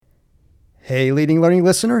Hey, Leading Learning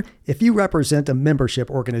listener, if you represent a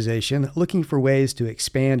membership organization looking for ways to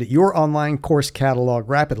expand your online course catalog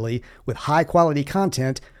rapidly with high-quality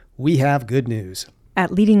content, we have good news. At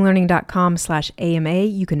leadinglearning.com/AMA,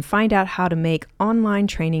 you can find out how to make online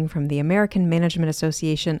training from the American Management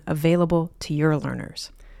Association available to your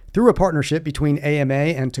learners. Through a partnership between AMA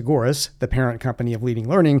and Tagoras, the parent company of Leading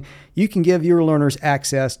Learning, you can give your learners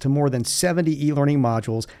access to more than 70 e-learning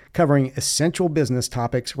modules covering essential business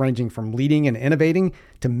topics ranging from leading and innovating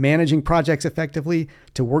to managing projects effectively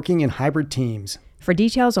to working in hybrid teams. For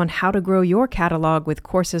details on how to grow your catalog with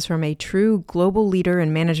courses from a true global leader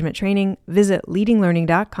in management training, visit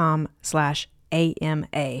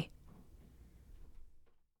leadinglearning.com/AMA.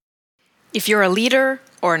 If you're a leader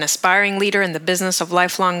or an aspiring leader in the business of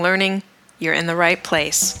lifelong learning, you're in the right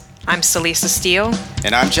place. I'm Celisa Steele.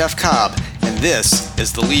 And I'm Jeff Cobb, and this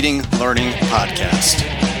is the Leading Learning Podcast.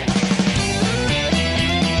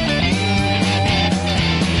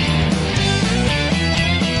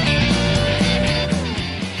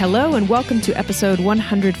 Hello and welcome to episode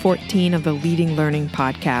 114 of the Leading Learning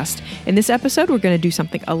Podcast. In this episode, we're going to do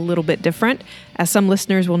something a little bit different. As some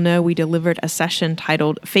listeners will know, we delivered a session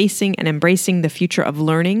titled Facing and Embracing the Future of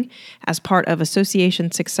Learning as part of Association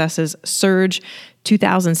Success's Surge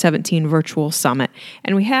 2017 Virtual Summit.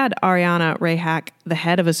 And we had Ariana Rehak, the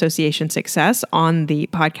head of Association Success, on the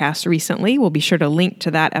podcast recently. We'll be sure to link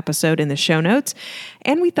to that episode in the show notes.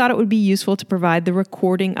 And we thought it would be useful to provide the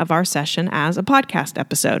recording of our session as a podcast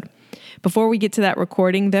episode. Before we get to that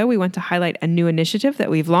recording, though, we want to highlight a new initiative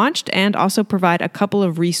that we've launched and also provide a couple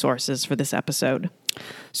of resources for this episode.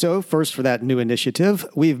 So first, for that new initiative,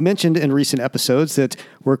 we've mentioned in recent episodes that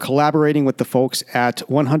we're collaborating with the folks at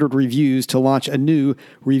 100 Reviews to launch a new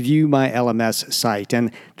Review My LMS site.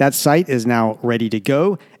 And that site is now ready to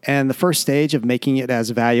go. And the first stage of making it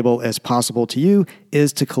as valuable as possible to you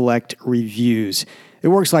is to collect reviews. It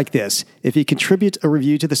works like this. If you contribute a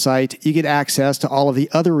review to the site, you get access to all of the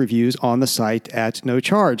other reviews on the site at no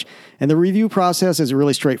charge. And the review process is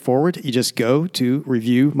really straightforward. You just go to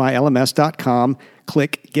reviewmylms.com,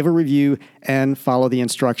 click Give a Review, and follow the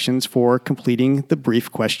instructions for completing the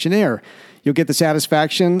brief questionnaire. You'll get the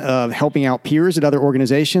satisfaction of helping out peers at other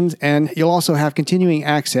organizations, and you'll also have continuing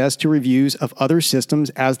access to reviews of other systems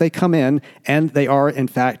as they come in, and they are, in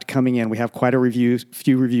fact, coming in. We have quite a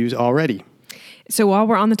few reviews already. So while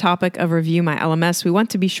we're on the topic of Review My LMS, we want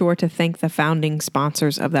to be sure to thank the founding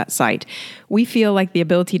sponsors of that site. We feel like the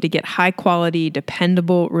ability to get high-quality,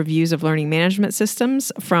 dependable reviews of learning management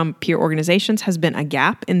systems from peer organizations has been a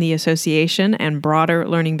gap in the association and broader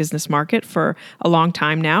learning business market for a long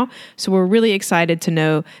time now. So we're really excited to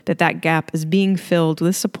know that that gap is being filled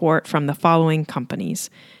with support from the following companies: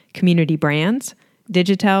 Community Brands,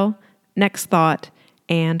 Digitel, NextThought,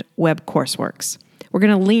 and WebCourseworks. We're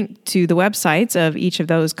going to link to the websites of each of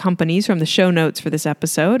those companies from the show notes for this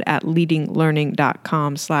episode at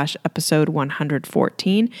leadinglearning.com/episode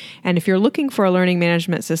 114. And if you're looking for a learning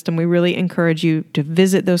management system, we really encourage you to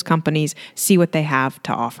visit those companies, see what they have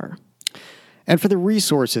to offer. And for the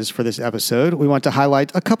resources for this episode, we want to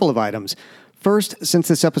highlight a couple of items. First, since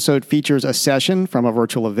this episode features a session from a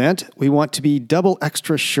virtual event, we want to be double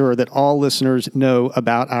extra sure that all listeners know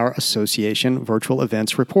about our Association Virtual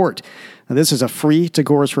Events Report. Now, this is a free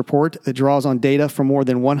Tagoras report that draws on data from more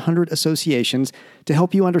than 100 associations to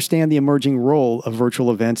help you understand the emerging role of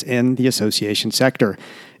virtual events in the association sector.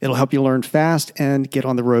 It'll help you learn fast and get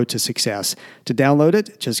on the road to success. To download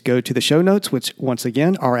it, just go to the show notes, which once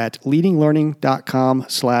again are at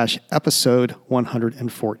leadinglearning.com/episode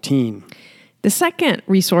 114. The second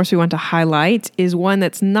resource we want to highlight is one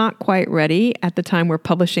that's not quite ready at the time we're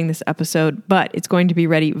publishing this episode, but it's going to be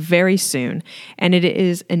ready very soon. And it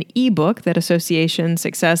is an ebook that Association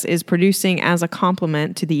Success is producing as a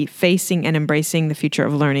complement to the Facing and Embracing the Future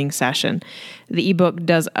of Learning session. The ebook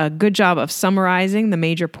does a good job of summarizing the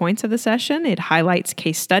major points of the session. It highlights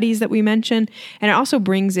case studies that we mentioned, and it also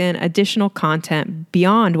brings in additional content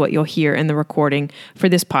beyond what you'll hear in the recording for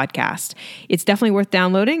this podcast. It's definitely worth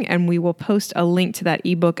downloading, and we will post a link to that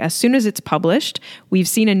ebook as soon as it's published. We've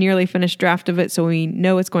seen a nearly finished draft of it, so we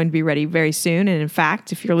know it's going to be ready very soon. And in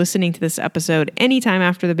fact, if you're listening to this episode anytime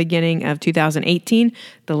after the beginning of 2018,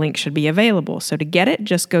 the link should be available. So to get it,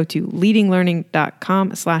 just go to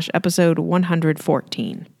leadinglearning.com/episode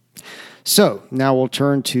 114. So now we'll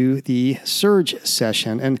turn to the Surge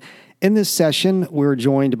session. And In this session, we're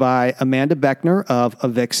joined by Amanda Beckner of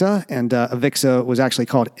Avixa, and Avixa was actually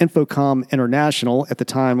called Infocom International at the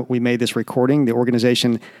time we made this recording. The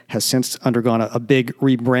organization has since undergone a big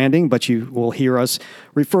rebranding, but you will hear us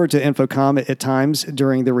refer to Infocom at times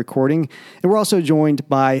during the recording. And we're also joined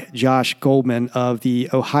by Josh Goldman of the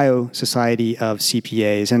Ohio Society of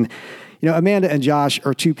CPAs. And Amanda and Josh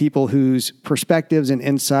are two people whose perspectives and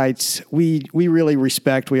insights we really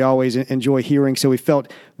respect. We always enjoy hearing, so we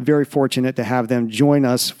felt very fortunate to have them join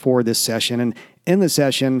us for this session. And in the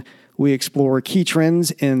session, we explore key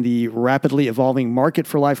trends in the rapidly evolving market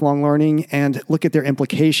for lifelong learning and look at their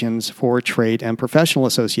implications for trade and professional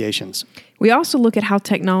associations. We also look at how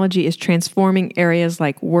technology is transforming areas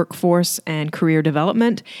like workforce and career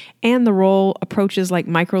development, and the role approaches like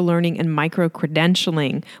microlearning and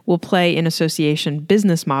micro-credentialing will play in association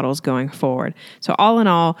business models going forward. So all in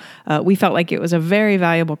all, we felt like it was a very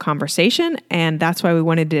valuable conversation, and that's why we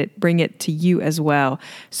wanted to bring it to you as well.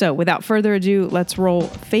 So without further ado, let's roll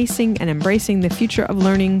Facing and Embracing the Future of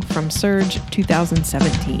Learning from Surge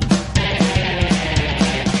 2017.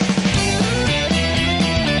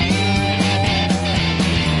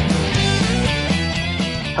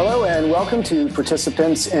 Hello and welcome to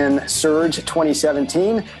participants in Surge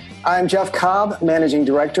 2017. I'm Jeff Cobb, Managing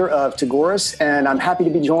Director of Tagoras, and I'm happy to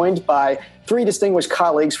be joined by three distinguished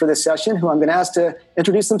colleagues for this session who I'm going to ask to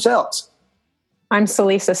introduce themselves. I'm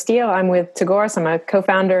Celisa Steele. I'm with Tagoras. I'm a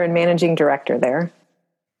co-founder and Managing Director there.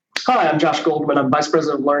 Hi, I'm Josh Goldman. I'm Vice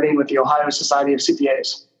President of Learning with the Ohio Society of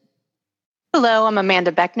CPAs. Hello, I'm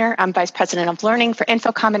Amanda Beckner. I'm Vice President of Learning for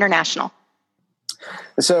Infocom International.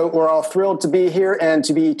 So we're all thrilled to be here and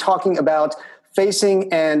to be talking about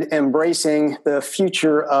facing and embracing the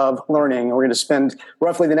future of learning. We're going to spend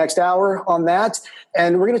roughly the next hour on that.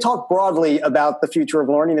 And we're going to talk broadly about the future of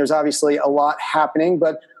learning. There's obviously a lot happening,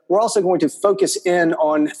 but we're also going to focus in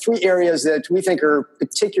on three areas that we think are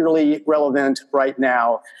particularly relevant right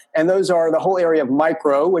now. And those are the whole area of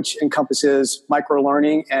micro, which encompasses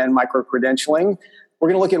micro-learning and micro-credentialing. We're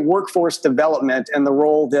going to look at workforce development and the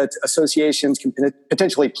role that associations can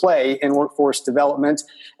potentially play in workforce development.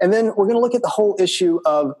 And then we're going to look at the whole issue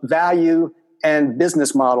of value and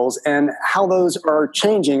business models and how those are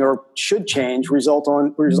changing or should change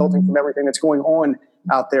resulting from everything that's going on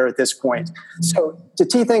out there at this point. So to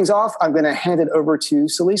tee things off, I'm going to hand it over to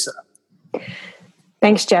Celisa.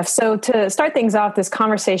 Thanks, Jeff. So to start things off, this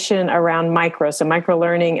conversation around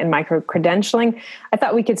micro-learning and micro-credentialing, I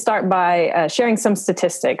thought we could start by sharing some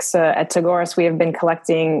statistics. At Tagoras, we have been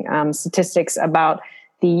collecting statistics about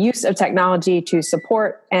the use of technology to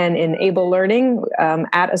support and enable learning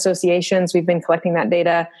at associations. We've been collecting that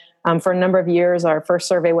data for a number of years. Our first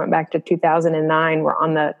survey went back to 2009. We're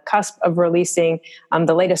on the cusp of releasing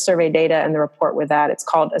the latest survey data and the report with that. It's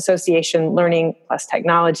called Association Learning Plus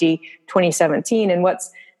Technology 2017. And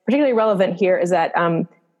what's particularly relevant here is that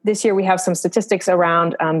this year we have some statistics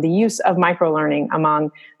around the use of microlearning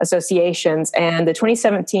among associations. And the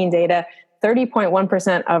 2017 data,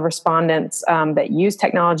 30.1% of respondents that use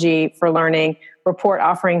technology for learning report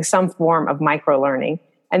offering some form of microlearning.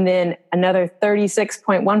 And then another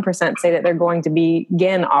 36.1% say that they're going to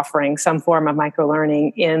begin offering some form of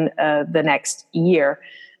microlearning in the next year.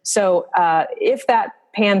 So if that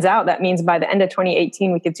pans out, that means by the end of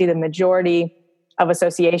 2018, we could see the majority of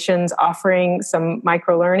associations offering some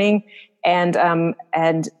microlearning. And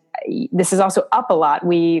this is also up a lot.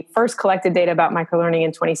 We first collected data about microlearning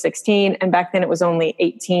in 2016, and back then it was only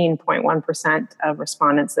 18.1% of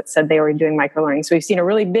respondents that said they were doing microlearning. So we've seen a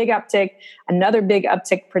really big uptick, another big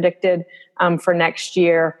uptick predicted for next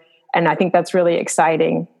year, and I think that's really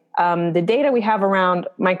exciting. The data we have around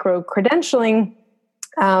micro-credentialing,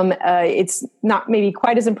 it's not maybe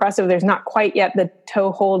quite as impressive. There's not quite yet the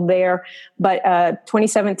toehold there, but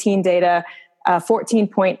 2017 data,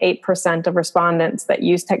 14.8% of respondents that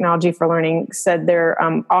use technology for learning said they're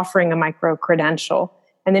offering a micro-credential.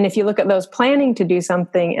 And then if you look at those planning to do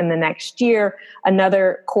something in the next year,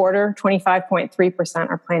 another quarter, 25.3%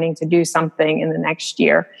 are planning to do something in the next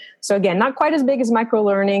year. So again, not quite as big as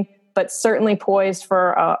micro-learning, but certainly poised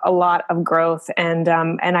for a lot of growth. And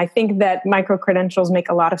I think that micro-credentials make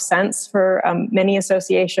a lot of sense for many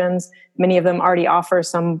associations. Many of them already offer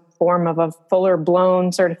some form of a fuller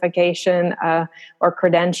blown certification or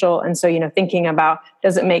credential. And so, thinking about,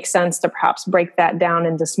 does it make sense to perhaps break that down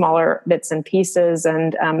into smaller bits and pieces?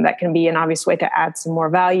 And that can be an obvious way to add some more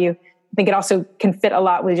value. I think it also can fit a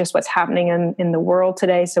lot with just what's happening in the world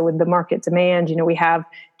today. So with the market demand, we have,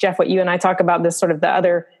 Jeff, what you and I talk about, this sort of the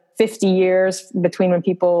other 50 years between when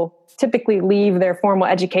people typically leave their formal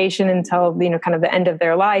education until, kind of the end of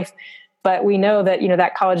their life. But we know that,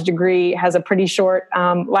 that college degree has a pretty short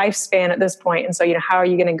lifespan at this point. And so, how are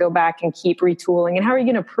you going to go back and keep retooling? And how are you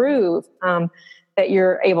going to prove that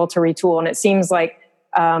you're able to retool? And it seems like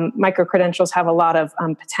micro-credentials have a lot of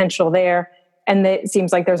potential there. And it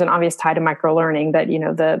seems like there's an obvious tie to micro-learning, that,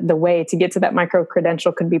 the way to get to that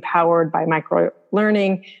micro-credential could be powered by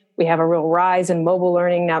micro-learning. We have a real rise in mobile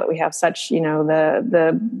learning now that we have such, now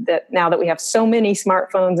that we have so many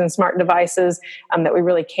smartphones and smart devices that we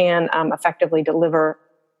really can effectively deliver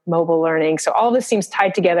mobile learning. So all this seems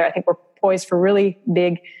tied together. I think we're poised for really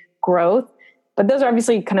big growth. But those are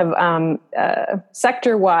obviously kind of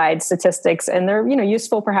sector-wide statistics, and they're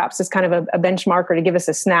useful perhaps as kind of a benchmarker to give us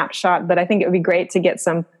a snapshot. But I think it would be great to get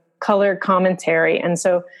some color commentary. And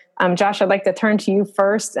so, Josh, I'd like to turn to you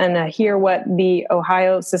first and hear what the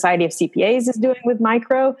Ohio Society of CPAs is doing with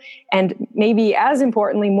micro, and maybe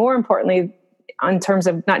more importantly, in terms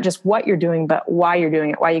of not just what you're doing, but why you're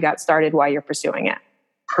doing it, why you got started, why you're pursuing it.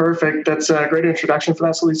 Perfect. That's a great introduction for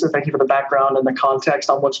that, Celisa. Thank you for the background and the context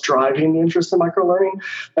on what's driving the interest in microlearning.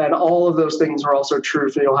 And all of those things are also true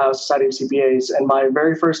for the Ohio Society of CPAs. And my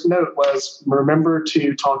very first note was, remember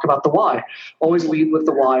to talk about the why. Always lead with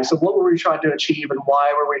the why. So what were we trying to achieve, and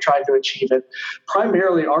why were we trying to achieve it?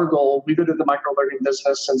 Primarily, our goal, we've been in the microlearning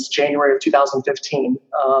business since January of 2015.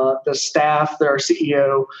 The staff, our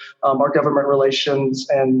CEO, our government relations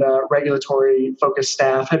and regulatory focused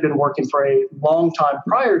staff had been working for a long time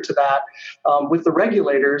prior to that with the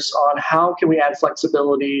regulators on how can we add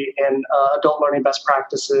flexibility and adult learning best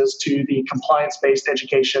practices to the compliance-based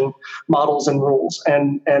education models and rules.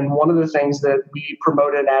 And one of the things that we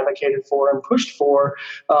promoted, advocated for, and pushed for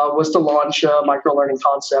was to launch a microlearning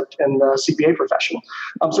concept in the CPA profession.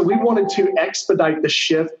 So we wanted to expedite the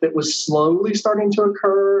shift that was slowly starting to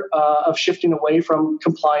occur of shifting away from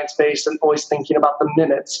compliance-based and always thinking about the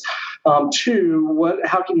minutes to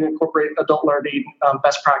how can you incorporate adult learning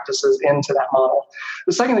best practices into that model.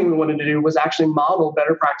 The second thing we wanted to do was actually model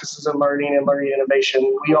better practices in learning and learning innovation.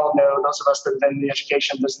 We all know, those of us that have been in the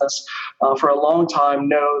education business for a long time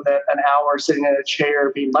know that an hour sitting in a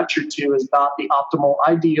chair being lectured to is not the optimal,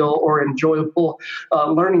 ideal, or enjoyable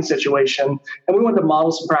learning situation. And we wanted to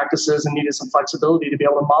model some practices and needed some flexibility to be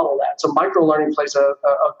able to model that. So microlearning plays a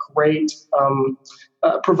great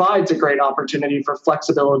provides a great opportunity for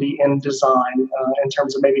flexibility in design in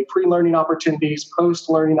terms of maybe pre-learning opportunities,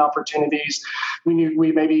 post-learning opportunities.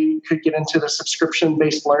 We maybe could get into the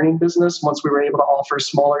subscription-based learning business once we were able to offer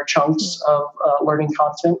smaller chunks of learning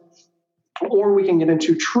content. Or we can get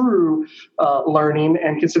into true learning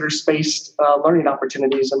and consider spaced learning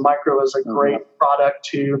opportunities. And micro is a great product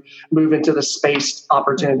to move into the spaced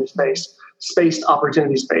opportunity space.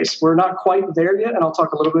 We're not quite there yet, and I'll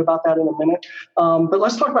talk a little bit about that in a minute. But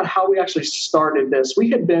let's talk about how we actually started this. We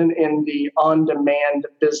had been in the on-demand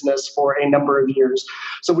business for a number of years.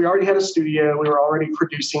 So we already had a studio. We were already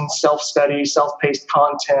producing self-study, self-paced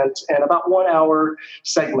content, and about 1 hour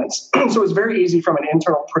segments. So it was very easy from an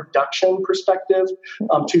internal production perspective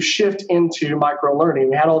to shift into micro-learning.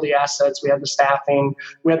 We had all the assets. We had the staffing.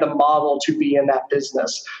 We had the model to be in that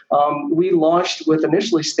business. We launched with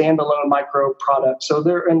initially standalone micro product. So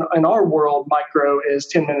there, in our world, micro is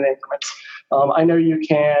 10-minute increments. I know you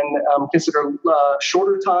can consider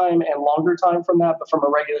shorter time and longer time from that, but from a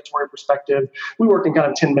regulatory perspective, we work in kind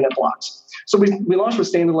of 10-minute blocks. So we launched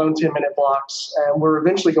with standalone 10-minute blocks, and we're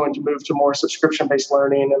eventually going to move to more subscription-based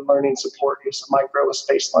learning and learning support use of micro with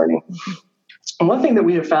spaced learning. And one thing that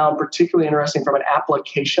we have found particularly interesting from an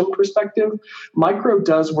application perspective, micro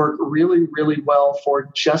does work really, really well for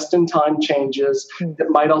just-in-time changes that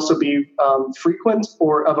might also be frequent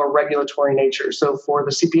or of a regulatory nature. So for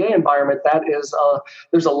the CPA environment, that is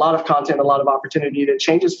there's a lot of content, a lot of opportunity that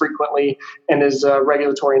changes frequently and is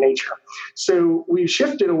regulatory nature. So we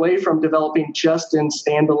shifted away from developing just in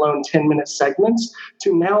standalone 10-minute segments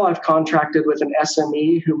to now I've contracted with an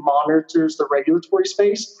SME who monitors the regulatory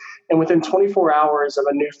space. And within 24 hours of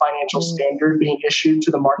a new financial standard being issued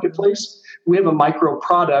to the marketplace, we have a micro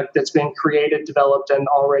product that's been created, developed, and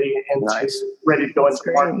already ready to go into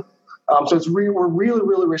the market. So we're really,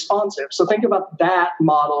 really responsive. So think about that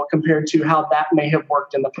model compared to how that may have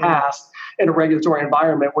worked in the past in a regulatory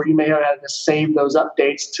environment where you may have had to save those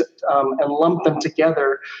updates and lump them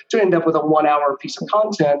together to end up with a 1 hour piece of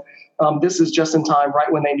content. This is just in time,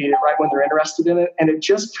 right when they need it, right when they're interested in it. And it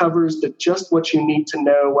just covers just what you need to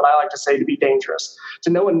know, what I like to say to be dangerous, to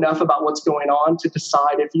know enough about what's going on to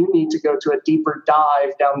decide if you need to go to a deeper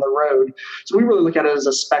dive down the road. So we really look at it as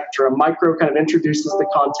a spectrum. Micro kind of introduces the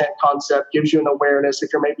content concept, gives you an awareness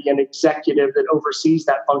if you're maybe an executive that oversees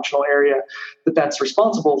that functional area that's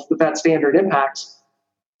responsible, that standard impacts.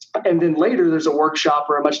 And then later, there's a workshop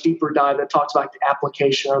or a much deeper dive that talks about the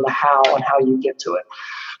application or the how and how you get to it.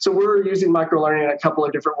 So we're using microlearning in a couple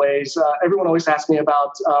of different ways. Everyone always asks me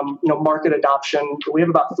about market adoption. We have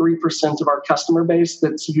about 3% of our customer base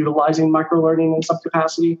that's utilizing microlearning in some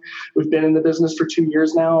capacity. We've been in the business for 2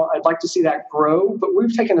 years now. I'd like to see that grow, but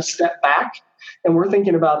we've taken a step back. And we're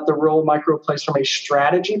thinking about the role micro plays from a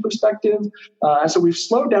strategy perspective. So we've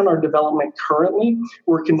slowed down our development currently.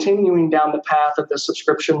 We're continuing down the path of the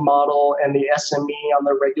subscription model and the SME on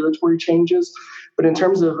the regulatory changes. But in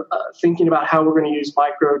terms of thinking about how we're going to use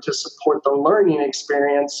micro to support the learning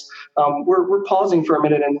experience, we're pausing for a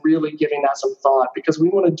minute and really giving that some thought, because we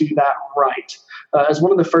want to do that right. As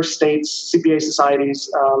one of the first states, CPA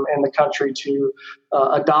societies in the country to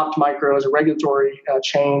adopt micro as a regulatory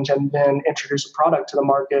change and then introduce a product to the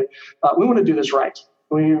market, we want to do this right.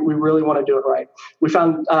 We really want to do it right. We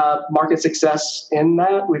found market success in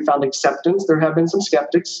that. We found acceptance. There have been some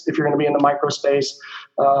skeptics, if you're going to be in the micro space,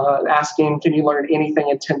 asking, can you learn anything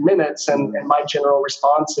in 10 minutes? And my general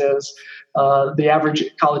response is, the average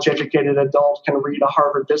college-educated adult can read a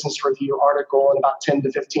Harvard Business Review article in about 10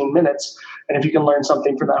 to 15 minutes. And if you can learn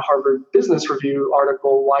something from that Harvard Business Review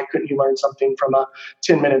article, why couldn't you learn something from a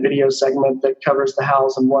 10-minute video segment that covers the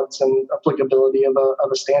hows and whats and applicability of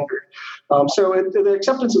a standard? So the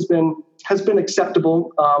acceptance has been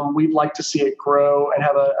acceptable. We'd like to see it grow and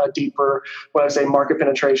have a deeper, market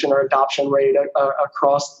penetration or adoption rate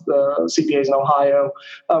across the CPAs in Ohio.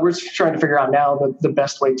 We're just trying to figure out now the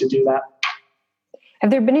best way to do that. Have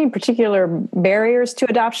there been any particular barriers to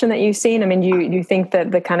adoption that you've seen? I mean, do you think that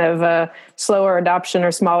the kind of slower adoption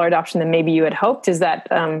or smaller adoption than maybe you had hoped, is that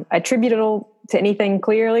attributable to anything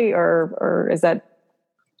clearly, or is that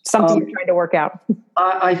something you're trying to work out?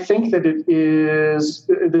 I think that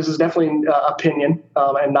this is definitely opinion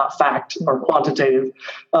and not fact or quantitative.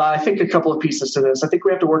 I think a couple of pieces to this. I think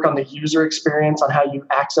we have to work on the user experience on how you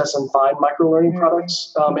access and find microlearning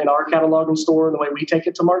products in our catalog and store and the way we take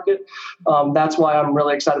it to market. That's why I'm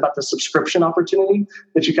really excited about the subscription opportunity,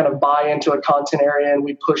 that you kind of buy into a content area and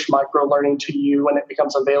we push microlearning to you when it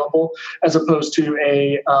becomes available, as opposed to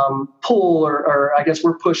a pull, or I guess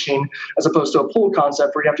we're pushing, as opposed to a pull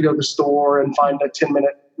concept where you have to go to the store and find a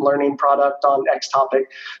 10-minute learning product on X topic.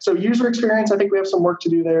 So user experience, I think we have some work to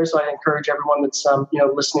do there. So I encourage everyone that's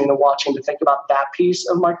listening and watching to think about that piece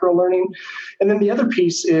of microlearning. And then the other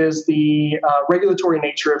piece is the regulatory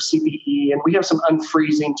nature of CPE, and we have some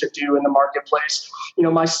unfreezing to do in the marketplace.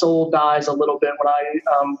 My soul dies a little bit when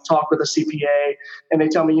I talk with a CPA and they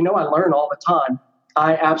tell me, I learn all the time.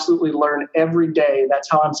 I absolutely learn every day. That's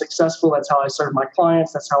how I'm successful. That's how I serve my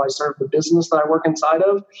clients. That's how I serve the business that I work inside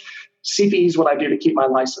of. CPE is what I do to keep my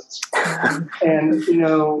license. And,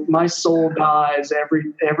 my soul dies every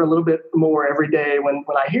little bit more every day when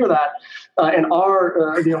I hear that. And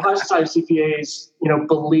the Ohio Society of CPAs,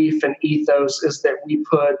 belief and ethos is that we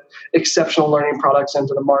put exceptional learning products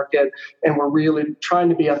into the market. And we're really trying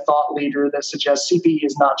to be a thought leader that suggests CPE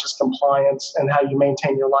is not just compliance and how you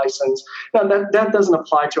maintain your license. Now, that doesn't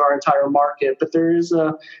apply to our entire market, but there's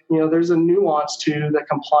a nuance to the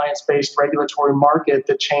compliance-based regulatory market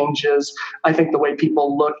that changes, I think, the way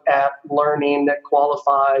people look at learning that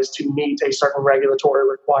qualifies to meet a certain regulatory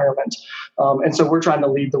requirement. And so we're trying to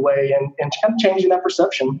lead the way and kind of changing that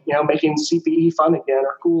perception, making CPE fun again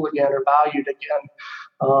or cool again or valued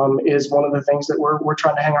again is one of the things that we're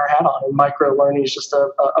trying to hang our hat on. And micro learning is just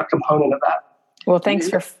a component of that. Well, thanks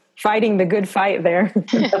for fighting the good fight there.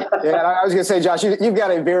 Yeah, I was going to say, Josh, you've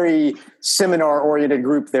got a very seminar-oriented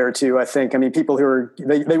group there too, I think. I mean, people who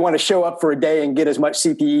they want to show up for a day and get as much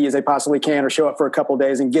CPE as they possibly can, or show up for a couple of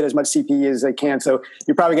days and get as much CPE as they can. So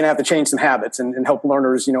you're probably going to have to change some habits and help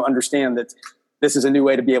learners, understand that this is a new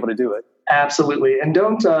way to be able to do it. Absolutely. And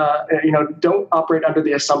don't operate under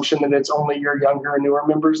the assumption that it's only your younger and newer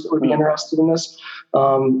members that would be interested in this.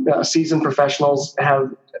 Seasoned professionals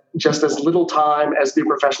have just as little time as new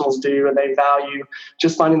professionals do, and they value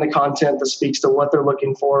just finding the content that speaks to what they're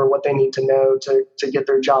looking for, what they need to know to get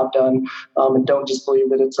their job done, and don't just believe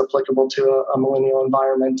that it's applicable to a millennial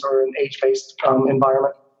environment or an age-based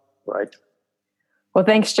environment. Right. Well,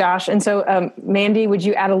 thanks, Josh. And so, Mandy, would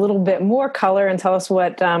you add a little bit more color and tell us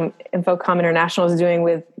what InfoComm International is doing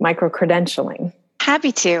with micro-credentialing?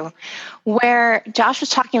 Happy to. Where Josh was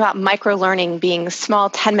talking about micro-learning being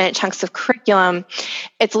small 10-minute chunks of curriculum,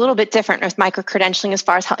 it's a little bit different with micro-credentialing as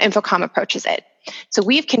far as how InfoComm approaches it. So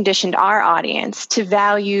we've conditioned our audience to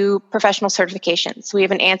value professional certifications. We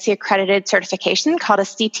have an ANSI accredited certification called a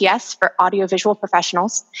CTS for audiovisual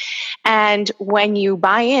professionals. And when you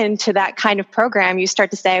buy into that kind of program, you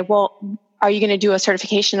start to say, well, are you going to do a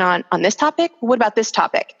certification on this topic? What about this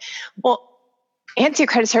topic? Well, ANSI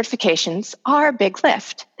accredited certifications are a big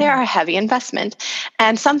lift. They are a heavy investment.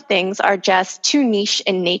 And some things are just too niche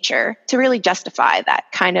in nature to really justify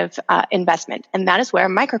that kind of investment. And that is where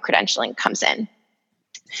micro-credentialing comes in.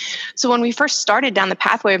 So when we first started down the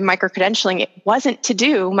pathway of micro-credentialing, it wasn't to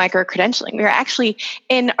do micro-credentialing. We were actually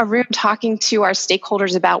in a room talking to our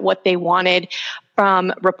stakeholders about what they wanted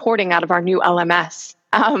from reporting out of our new LMS.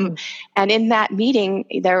 And in that meeting,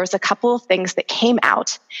 there was a couple of things that came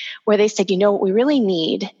out where they said, what we really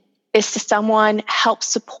need is to someone help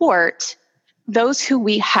support those who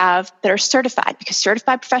we have that are certified, because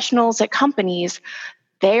certified professionals at companies,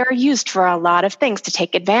 they are used for a lot of things to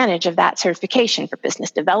take advantage of that certification for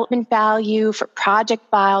business development value, for project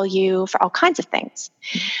value, for all kinds of things.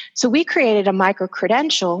 So we created a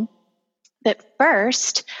micro-credential that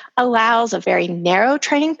first allows a very narrow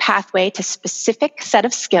training pathway to specific set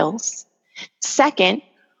of skills. Second,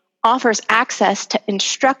 offers access to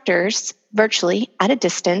instructors virtually at a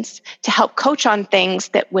distance to help coach on things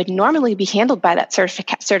that would normally be handled by that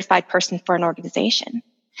certified person for an organization.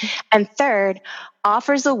 And third,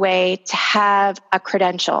 offers a way to have a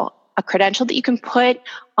credential that you can put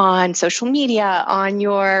on social media, on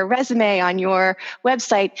your resume, on your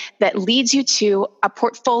website that leads you to a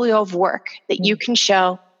portfolio of work that you can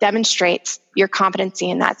show demonstrates your competency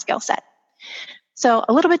in that skill set. So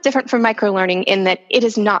a little bit different from microlearning in that it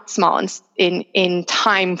is not small in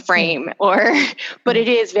time frame, but it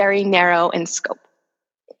is very narrow in scope.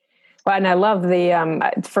 Well, and I love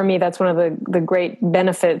for me, that's one of the great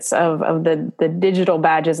benefits of the digital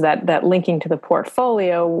badges, that linking to the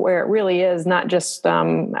portfolio, where it really is not just,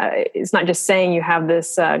 it's not just saying you have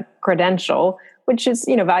this credential, which is,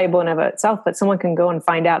 valuable in of itself, but someone can go and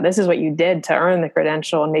find out this is what you did to earn the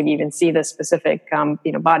credential, and maybe even see the specific,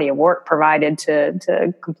 body of work provided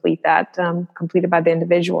to complete that, completed by the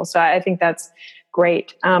individual. So I think that's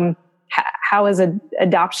great. How has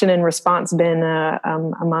adoption and response been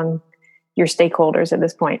among your stakeholders at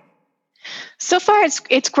this point? So far,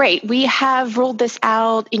 it's great. We have rolled this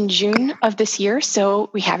out in June of this year, so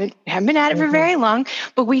we haven't been at it for very long,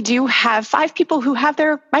 but we do have 5 people who have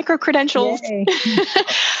their micro-credentials.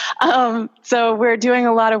 So we're doing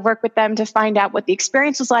a lot of work with them to find out what the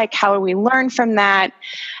experience was like, how we learned from that,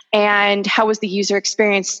 and how was the user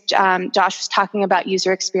experience. Josh was talking about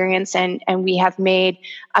user experience, and we have made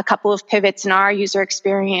a couple of pivots in our user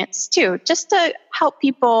experience too, just to help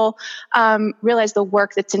people realize the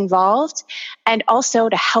work that's involved, and also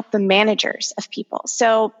to help the managers of people.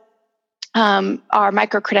 So our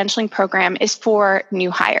micro-credentialing program is for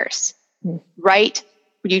new hires, right?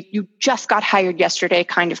 You just got hired yesterday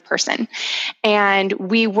kind of person. And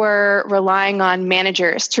we were relying on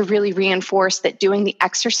managers to really reinforce that doing the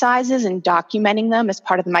exercises and documenting them as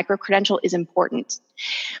part of the micro-credential is important,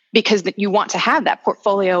 because you want to have that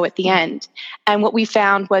portfolio at the end. And what we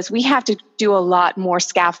found was we have to do a lot more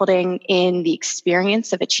scaffolding in the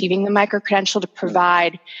experience of achieving the micro-credential to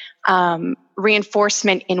provide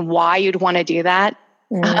reinforcement in why you'd want to do that.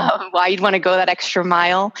 Why you'd want to go that extra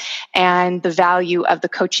mile, and the value of the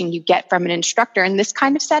coaching you get from an instructor in this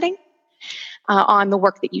kind of setting on the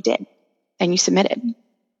work that you did and you submitted.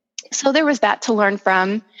 So there was that to learn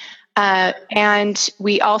from. And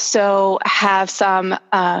we also have some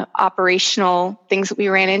operational things that we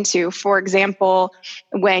ran into. For example,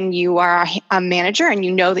 when you are a manager and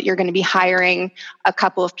you know that you're going to be hiring a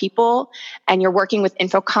couple of people and you're working with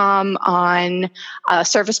Infocom on a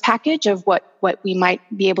service package of what we might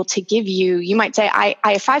be able to give you, you might say, I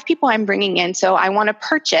have 5 people I'm bringing in, so I want to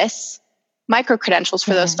purchase micro-credentials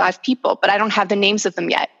for those 5 people, but I don't have the names of them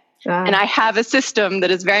yet. And I have a system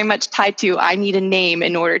that is very much tied to, I need a name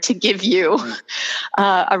in order to give you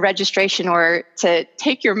a registration or to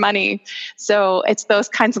take your money. So it's those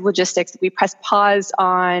kinds of logistics that we press pause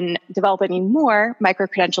on developing more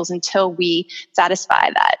micro-credentials until we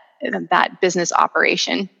satisfy that business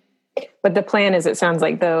operation. But the plan is, it sounds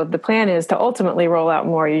like though, the plan is to ultimately roll out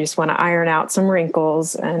more. You just want to iron out some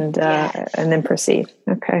wrinkles and then proceed.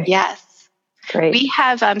 Okay. Yes. Great. We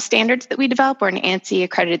have standards that we develop. We're an ANSI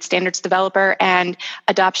accredited standards developer, and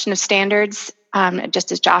adoption of standards,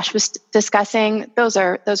 just as Josh was discussing, those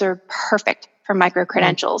are perfect for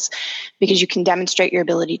micro-credentials because you can demonstrate your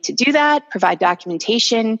ability to do that, provide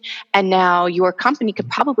documentation, and now your company could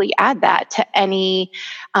probably add that to any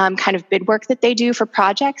kind of bid work that they do for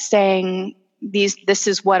projects, saying this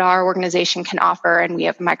is what our organization can offer, and we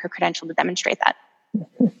have a micro-credential to demonstrate that.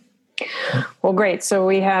 Well, great. So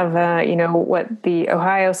we have, what the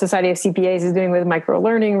Ohio Society of CPAs is doing with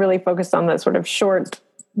micro-learning, really focused on the sort of short,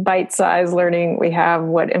 bite-sized learning. We have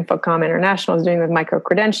what Infocom International is doing with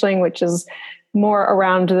micro-credentialing, which is more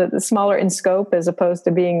around the smaller in scope as opposed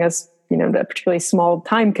to being as a particularly small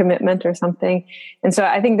time commitment or something. And so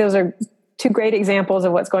I think those are two great examples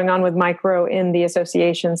of what's going on with micro in the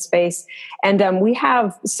association space. And we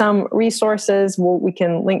have some resources. We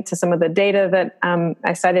can link to some of the data that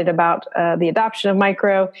I cited about the adoption of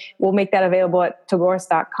micro. We'll make that available at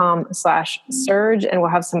tagoras.com/surge, and we'll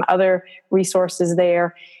have some other resources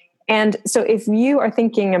there. And so if you are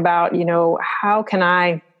thinking about, how can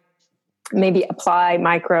I maybe apply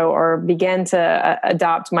micro or begin to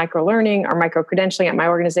adopt micro learning or micro credentialing at my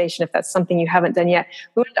organization, if that's something you haven't done yet,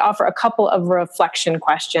 we want to offer a couple of reflection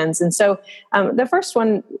questions. And so the first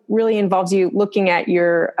one really involves you looking at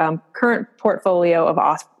your current portfolio of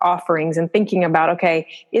offerings and thinking about, okay,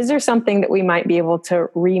 is there something that we might be able to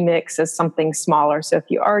remix as something smaller? So if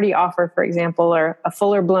you already offer, for example, a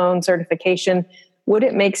fuller blown certification, would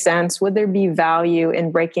it make sense? Would there be value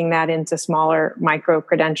in breaking that into smaller micro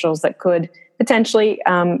credentials that could potentially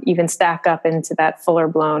even stack up into that fuller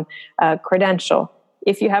blown credential?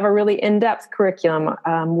 If you have a really in-depth curriculum,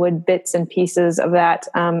 would bits and pieces of that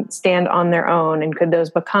stand on their own? And could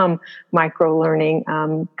those become micro learning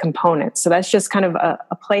components? So that's just kind of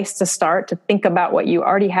a place to start to think about what you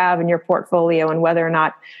already have in your portfolio and whether or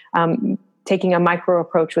not taking a micro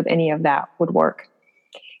approach with any of that would work.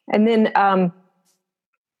 And then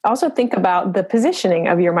also think about the positioning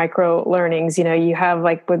of your micro learnings. You have,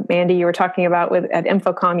 like with Mandy, you were talking about at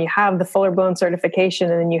Infocom, you have the fuller blown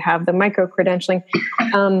certification and then you have the micro credentialing.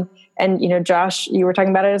 And, Josh, you were talking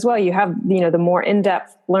about it as well. You have, the more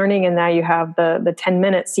in-depth learning, and now you have the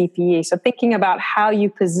 10-minute CPE. So thinking about how you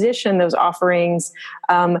position those offerings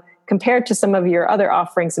compared to some of your other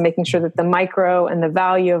offerings, and making sure that the micro and the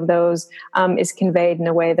value of those is conveyed in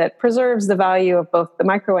a way that preserves the value of both the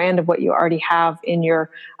micro and of what you already have in your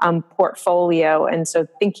portfolio. And so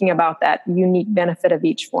thinking about that unique benefit of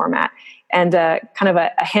each format. And kind of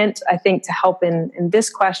a hint, I think, to help in this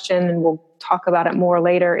question, and we'll talk about it more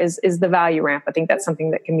later, is the value ramp. I think that's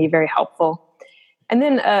something that can be very helpful. And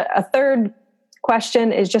then a third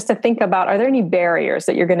question is just to think about, are there any barriers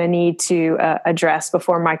that you're going to need to address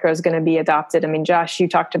before micro is going to be adopted? I mean, Josh, you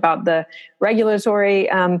talked about the regulatory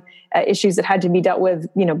issues that had to be dealt with,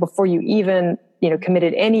 before you even,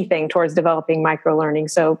 committed anything towards developing micro learning.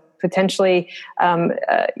 So potentially,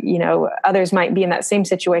 others might be in that same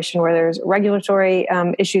situation where there's regulatory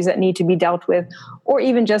issues that need to be dealt with, or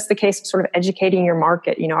even just the case of sort of educating your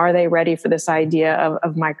market. Are they ready for this idea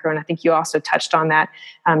of micro? And I think you also touched on that,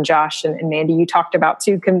 Josh and Mandy. You talked about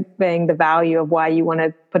too conveying the value of why you want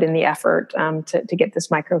to put in the effort to get this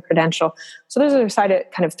micro credential. So those are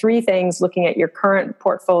kind of three things: looking at your current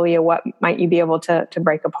portfolio, what might you be able to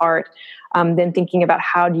break apart? Then thinking about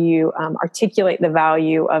how do you articulate the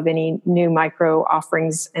value of any new micro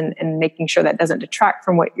offerings and making sure that doesn't detract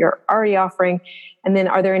from what you're already offering. And then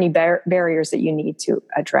are there any barriers that you need to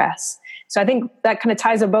address? So I think that kind of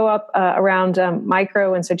ties a bow up around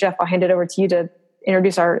micro. And so Jeff, I'll hand it over to you to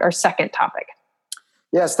introduce our second topic.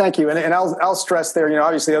 Yes, thank you. And I'll stress there,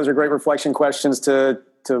 obviously those are great reflection questions to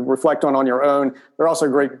reflect on your own. They're also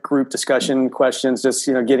great group discussion questions, just,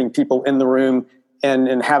 getting people in the room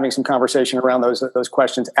and having some conversation around those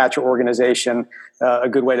questions at your organization, a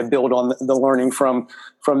good way to build on the learning from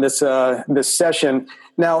this session.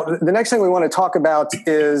 Now, the next thing we want to talk about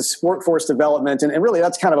is workforce development, and really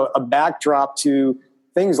that's kind of a backdrop to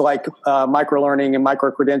things like microlearning and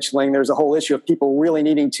micro-credentialing. There's a whole issue of people really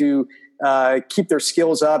needing to keep their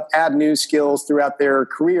skills up, add new skills throughout their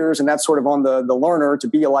careers, and that's sort of on the learner to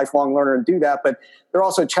be a lifelong learner and do that. But there are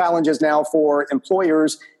also challenges now for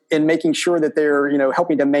employers in making sure that they're,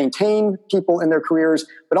 helping to maintain people in their careers,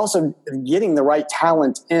 but also getting the right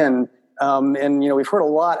talent in. And we've heard a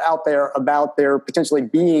lot out there about there potentially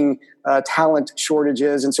being talent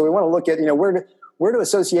shortages. And so we want to look at, where do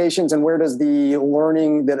associations and where does the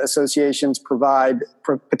learning that associations provide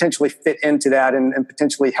potentially fit into that and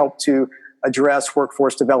potentially help to address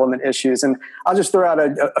workforce development issues. And I'll just throw out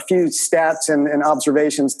a few stats and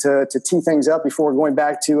observations to tee things up before going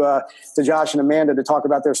back to Josh and Amanda to talk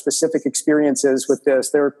about their specific experiences with this.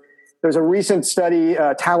 There's a recent study,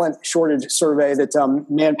 talent shortage survey that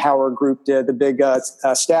Manpower Group did, the big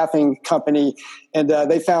staffing company, and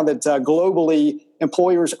they found that globally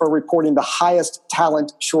employers are reporting the highest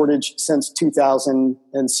talent shortage since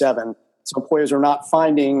 2007. So employers are not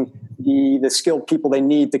finding the skilled people they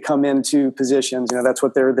need to come into positions. That's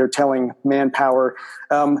what they're telling Manpower.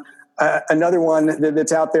 Another one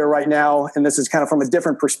that's out there right now, and this is kind of from a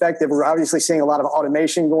different perspective, we're obviously seeing a lot of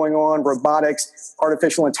automation going on, robotics,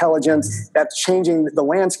 artificial intelligence. That's changing the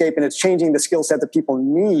landscape, and it's changing the skill set that people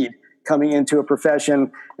need coming into a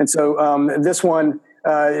profession. And so this one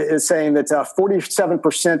is saying that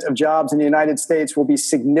 47% of jobs in the United States will be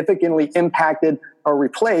significantly impacted or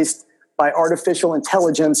replaced by artificial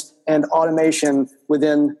intelligence and automation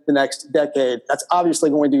within the next decade. That's obviously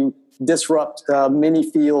going to disrupt many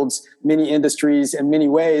fields, many industries in many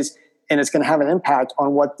ways, and it's going to have an impact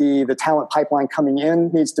on what the talent pipeline coming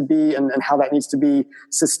in needs to be and how that needs to be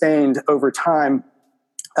sustained over time.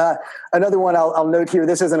 Another one I'll note here,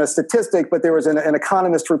 this isn't a statistic, but there was an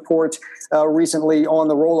Economist report recently on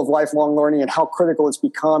the role of lifelong learning and how critical it's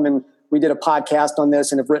become. And we did a podcast on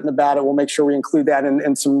this and have written about it. We'll make sure we include that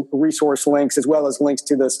in some resource links, as well as links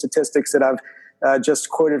to the statistics that I've just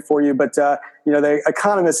quoted for you. But, the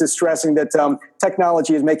Economist is stressing that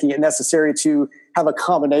technology is making it necessary to have a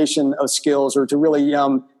combination of skills, or to really,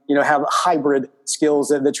 have hybrid skills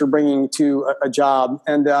that you're bringing to a job.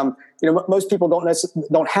 And, most people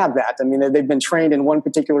don't have that. I mean, they've been trained in one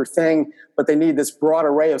particular thing, but they need this broad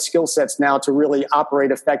array of skill sets now to really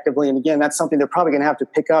operate effectively. And again, that's something they're probably going to have to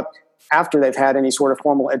pick up after they've had any sort of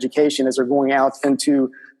formal education as they're going out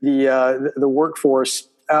into the workforce.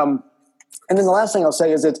 And then the last thing I'll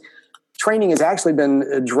say is that training has actually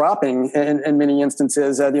been dropping in many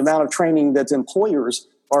instances, the amount of training that employers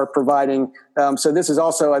are providing. So this is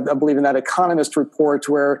also, I believe, in that Economist report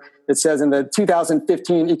where it says in the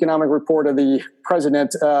 2015 economic report of the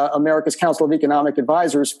president, America's Council of Economic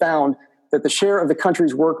Advisors found that the share of the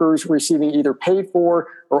country's workers receiving either paid for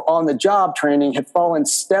or on-the-job training had fallen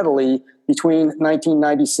steadily between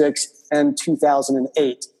 1996 and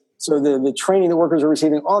 2008. So the training that workers are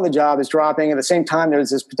receiving on the job is dropping. At the same time,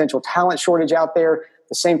 there's this potential talent shortage out there. At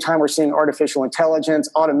the same time, we're seeing artificial intelligence,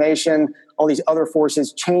 automation, all these other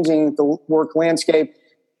forces changing the work landscape.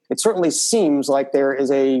 It certainly seems like there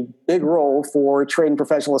is a big role for trade and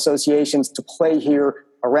professional associations to play here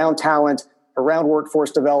around talent, around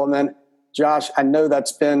workforce development. Josh, I know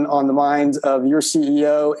that's been on the minds of your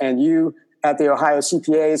CEO and you at the Ohio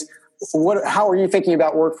CPAs. How are you thinking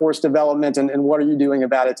about workforce development, and what are you doing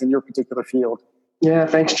about it in your particular field? Yeah,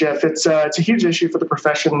 thanks, Jeff. It's a huge issue for the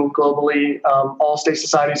profession globally. All state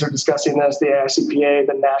societies are discussing this, the AICPA,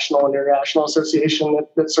 the National and International Association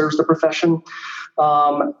that serves the profession.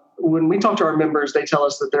 When we talk to our members, they tell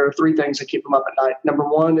us that there are three things that keep them up at night. Number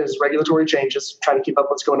one is regulatory changes, trying to keep up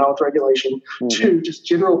what's going on with regulation. Mm-hmm. Two, just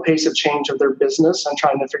general pace of change of their business and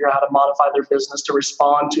trying to figure out how to modify their business to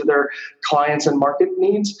respond to their clients and market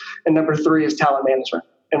needs. And number three is talent management.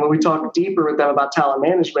 And when we talk deeper with them about talent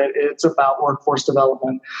management, it's about workforce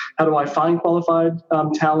development. How do I find qualified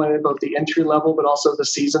talent at both the entry level, but also the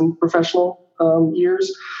seasoned professional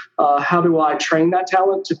years? How do I train that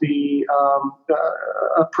talent to be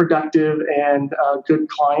a productive and good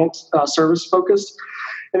client service focused?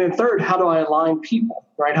 And then third, how do I align people,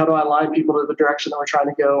 right? How do I align people to the direction that we're trying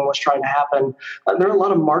to go and what's trying to happen? There are a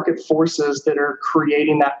lot of market forces that are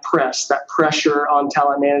creating that pressure on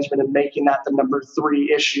talent management and making that the number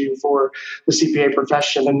three issue for the CPA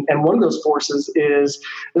profession. And one of those forces is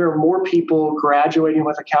there are more people graduating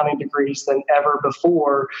with accounting degrees than ever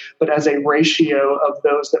before, but as a ratio of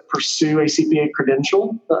those that pursue a CPA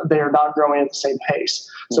credential, they are not growing at the same pace.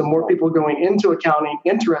 So more people going into accounting,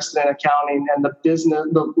 interested in accounting and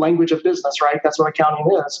the language of business, right? That's what accounting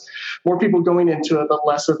is. More people going into it, but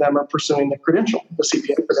less of them are pursuing the credential, the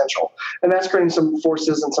CPA credential. And that's creating some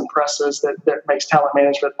forces and some presses that makes talent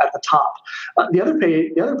management at the top. The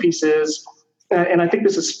other piece is, and I think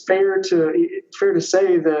this is fair to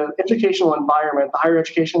say, the educational environment, the higher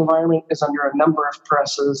education environment is under a number of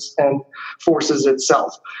presses and forces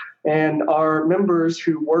itself. And our members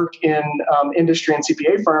who work in industry and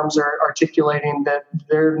CPA firms are articulating that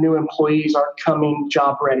their new employees aren't coming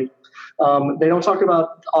job ready. They don't talk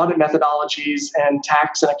about audit methodologies and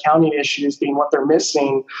tax and accounting issues being what they're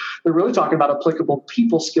missing. They're really talking about applicable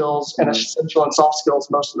people skills and essential and soft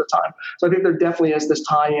skills most of the time. So I think there definitely is this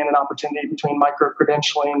tie-in and opportunity between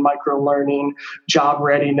micro-credentialing, micro-learning, job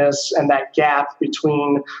readiness, and that gap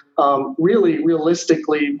between really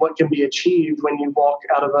realistically what can be achieved when you walk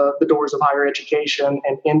out of the doors of higher education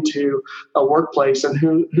and into a workplace, and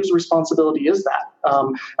whose responsibility is that?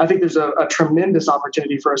 I think there's a tremendous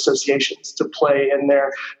opportunity for associations to play in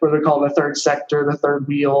there, what they're calling the third sector, the third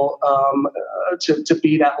wheel, to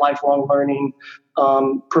be that lifelong learning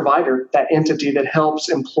provider, that entity that helps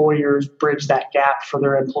employers bridge that gap for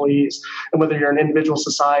their employees. And whether you're an individual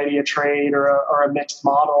society, a trade, or a mixed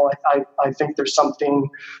model, I think there's something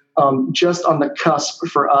just on the cusp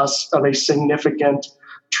for us of a significant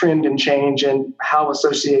trend and change in how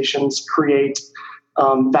associations create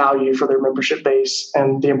value for their membership base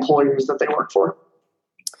and the employers that they work for.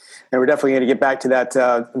 And we're definitely going to get back to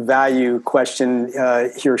that value question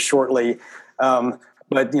here shortly.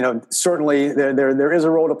 But certainly there is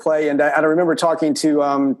a role to play. And I remember talking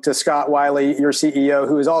to Scott Wiley, your CEO,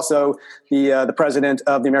 who is also the president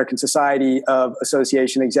of the American Society of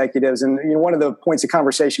Association Executives. And one of the points of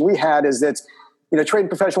conversation we had is that trade and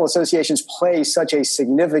professional associations play such a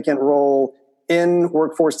significant role in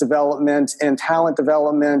workforce development and talent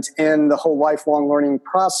development in the whole lifelong learning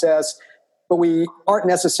process. But we aren't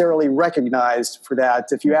necessarily recognized for that.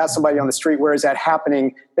 If you ask somebody on the street, where is that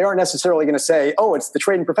happening? They aren't necessarily going to say, oh, it's the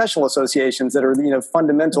trade and professional associations that are,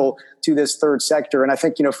 fundamental to this third sector. And I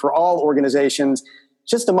think, for all organizations,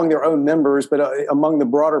 just among their own members, but among the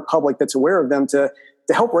broader public that's aware of them, to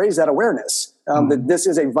help raise that awareness, that this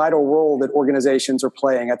is a vital role that organizations are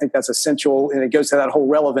playing. I think that's essential. And it goes to that whole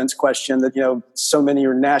relevance question that, so many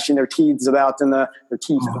are gnashing their teeth about in the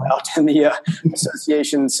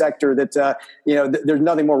association sector that, there's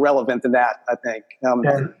nothing more relevant than that, I think.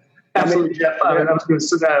 Absolutely, Jeff. I was going to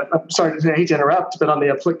say that. I'm sorry, I hate to interrupt, but on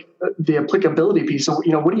the applicability piece, so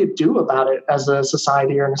what do you do about it as a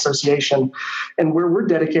society or an association? And where we're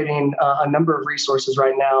dedicating a number of resources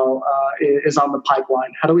right now is on the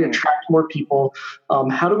pipeline. How do we attract more people?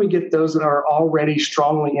 How do we get those that are already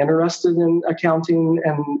strongly interested in accounting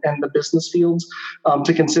and the business fields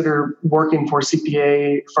to consider working for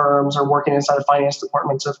CPA firms or working inside the finance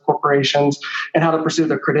departments of corporations, and how to pursue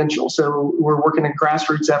their credentials? So we're working a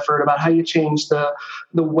grassroots effort about how you change the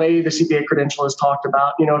way the CPA credential is talked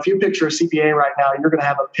about. If you picture a CPA right now, you're going to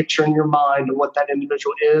have a picture in your mind of what that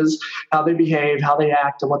individual is, how they behave, how they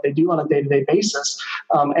act, and what they do on a day-to-day basis.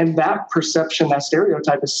 And that perception, that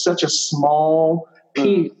stereotype, is such a small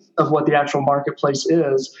piece of what the actual marketplace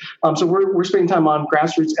is. So we're spending time on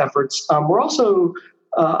grassroots efforts. We're also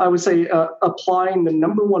I would say applying the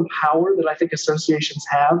number one power that I think associations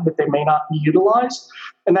have that they may not be utilized,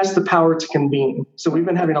 and that's the power to convene. So we've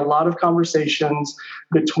been having a lot of conversations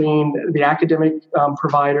between the academic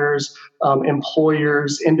providers,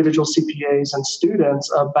 employers, individual CPAs, and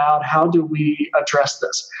students about how do we address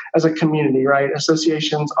this as a community, right?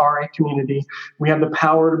 Associations are a community. We have the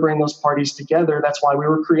power to bring those parties together. That's why we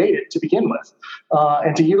were created to begin with,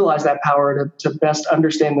 and to utilize that power to best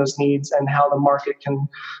understand those needs and how the market can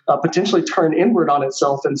potentially turn inward on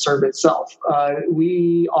itself and serve itself.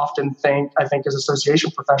 We often think, I think as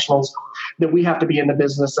association professionals, that we have to be in the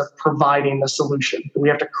business of providing the solution. We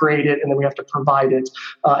have to create it and then we have to provide it.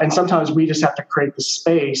 And sometimes we just have to create the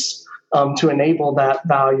space to enable that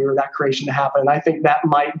value or that creation to happen. And I think that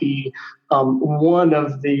might be one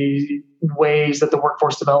of the ways that the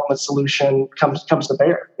workforce development solution comes to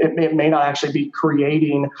bear. It may not actually be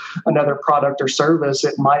creating another product or service.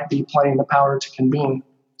 It might be playing the power to convene.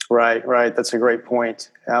 Right. That's a great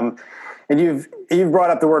point. And you've brought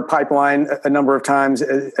up the word pipeline a number of times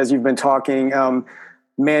as you've been talking.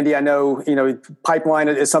 Mandy, I know, pipeline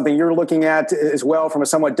is something you're looking at as well from a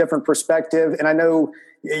somewhat different perspective. And I know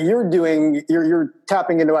you're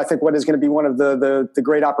tapping into, I think, what is going to be one of the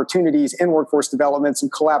great opportunities in workforce development, some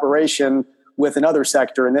collaboration with another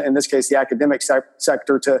sector, in this case, the academic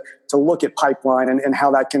sector, to look at pipeline and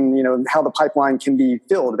how that can, how the pipeline can be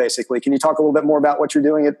filled, basically. Can you talk a little bit more about what you're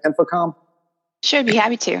doing at InfoComm? Sure, I'd be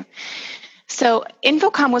happy to. So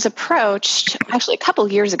InfoComm was approached actually a couple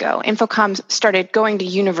of years ago. InfoComm started going to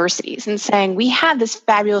universities and saying, we have this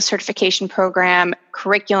fabulous certification program,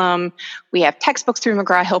 curriculum. We have textbooks through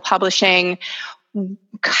McGraw-Hill Publishing.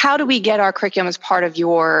 How do we get our curriculum as part of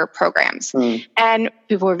your programs? And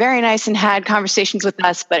people were very nice and had conversations with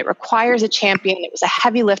us, but it requires a champion. It was a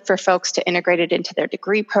heavy lift for folks to integrate it into their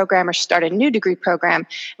degree program or start a new degree program,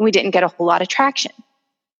 and we didn't get a whole lot of traction.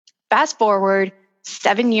 Fast forward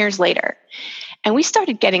 7 years later, and we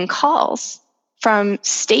started getting calls from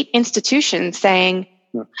state institutions saying,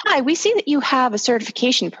 hi, we see that you have a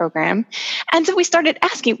certification program. And so we started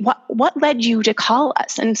asking, what led you to call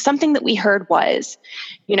us? And something that we heard was,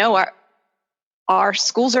 our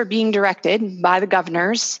schools are being directed by the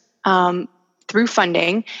governors through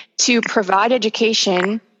funding to provide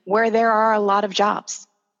education where there are a lot of jobs.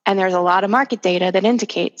 And there's a lot of market data that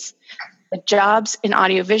indicates the jobs in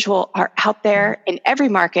audiovisual are out there in every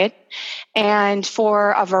market and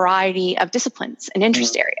for a variety of disciplines and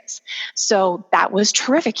interest areas. So that was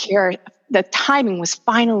terrific here. The timing was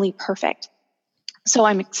finally perfect. So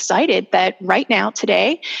I'm excited that right now,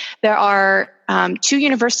 today, there are 2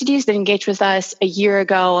 universities that engaged with us a year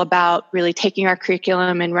ago about really taking our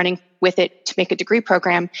curriculum and running with it to make a degree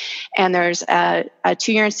program. And there's a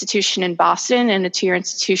 2-year institution in Boston and a 2-year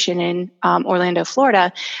institution in Orlando,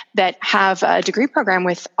 Florida, that have a degree program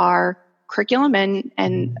with our curriculum,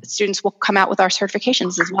 and students will come out with our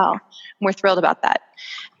certifications as well. And we're thrilled about that.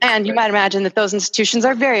 And you might imagine that those institutions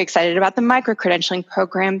are very excited about the micro-credentialing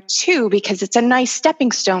program too, because it's a nice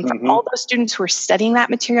stepping stone for all those students who are studying that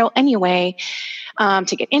material anyway,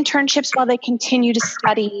 to get internships while they continue to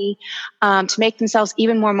study, to make themselves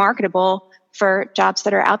even more marketable for jobs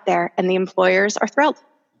that are out there. And the employers are thrilled.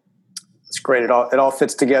 It's great. It all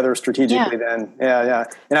fits together strategically then. Yeah.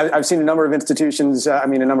 And I've seen a number of institutions, a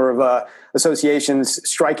number of associations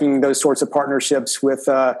striking those sorts of partnerships with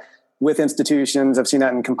institutions. I've seen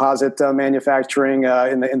that in composite manufacturing,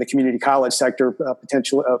 in the community college sector,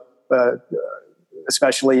 potentially,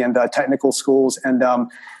 especially in the technical schools, and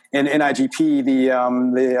in NIGP,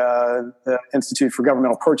 the Institute for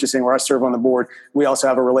Governmental Purchasing, where I serve on the board. We also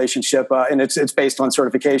have a relationship, and it's based on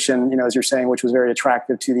certification, as you're saying, which was very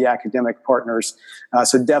attractive to the academic partners.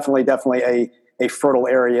 So definitely a fertile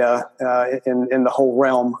area in the whole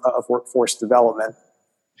realm of workforce development.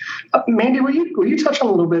 Mandy, will you touch on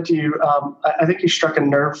a little bit? I think you struck a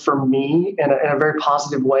nerve for me in a very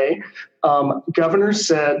positive way. Governor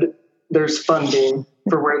said there's funding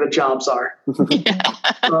for where the jobs are.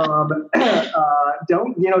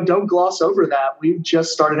 Don't gloss over that. We've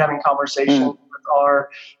just started having conversations with our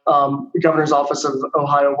governor's office of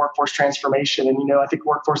Ohio Workforce Transformation, and I think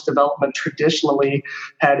workforce development traditionally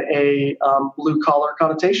had a blue collar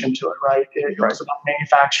connotation to it, right? It was about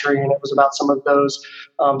manufacturing, it was about some of those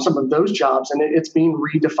jobs, and it's being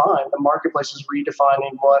redefined. The marketplace is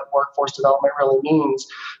redefining what workforce development really means,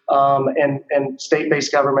 and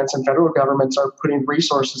state-based governments and federal governments are putting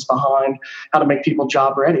resources behind how to make people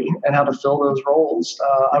job ready and how to fill those roles.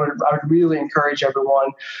 I would really encourage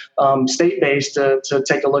everyone, state-based, to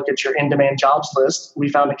take a look at your in-demand jobs list. We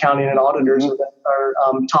found accounting and auditors are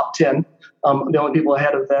top 10. The only people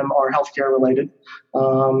ahead of them are healthcare related.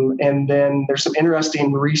 And then there's some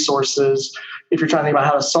interesting resources if you're trying to think about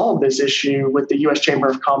how to solve this issue with the U.S. Chamber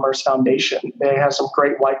of Commerce Foundation. They have some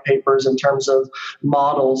great white papers in terms of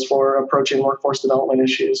models for approaching workforce development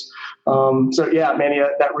issues. Manny,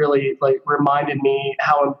 that really reminded me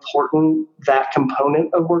how important that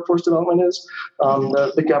component of workforce development is,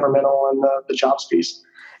 the governmental and the jobs piece.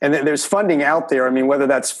 And there's funding out there. Whether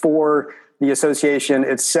that's for the association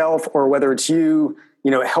itself or whether it's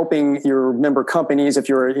helping your member companies, if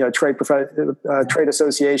you're a trade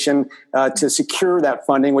association, to secure that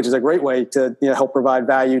funding, which is a great way to help provide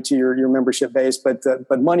value to your membership base. But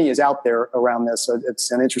money is out there around this, so it's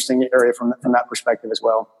an interesting area from that perspective as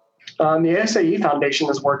well. The ASAE Foundation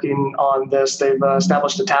is working on this. They've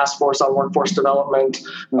established a task force on workforce development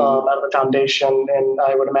out of the foundation, and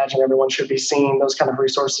I would imagine everyone should be seeing those kind of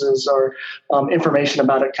resources or information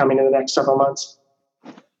about it coming in the next several months.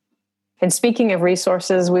 And speaking of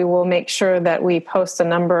resources, we will make sure that we post a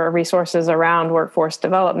number of resources around workforce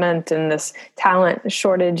development and this talent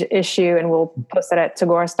shortage issue, and we'll post it at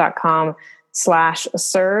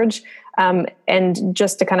tagoras.com/surge. And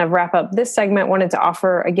just to kind of wrap up this segment, wanted to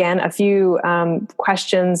offer again a few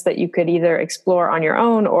questions that you could either explore on your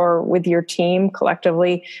own or with your team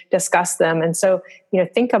collectively discuss them. And so,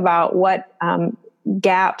 think about what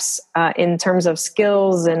gaps in terms of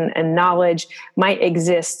skills and knowledge might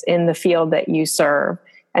exist in the field that you serve.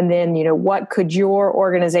 And then, what could your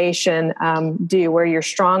organization do? Where are your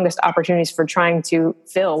strongest opportunities for trying to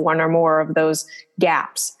fill one or more of those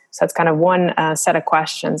gaps? So that's kind of one set of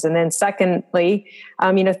questions. And then secondly,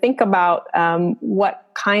 think about what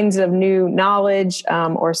kinds of new knowledge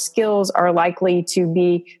or skills are likely to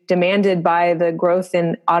be demanded by the growth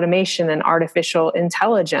in automation and artificial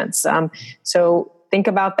intelligence. So think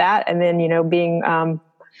about that. And then, being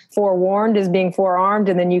forewarned is being forearmed.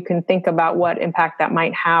 And then you can think about what impact that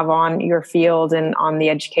might have on your field and on the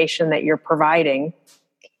education that you're providing.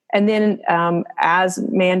 And then as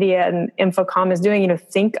Mandy and Infocom is doing,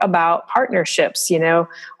 think about partnerships.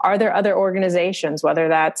 Are there other organizations, whether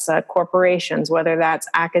that's corporations, whether that's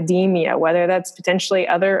academia, whether that's potentially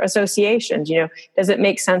other associations? Does it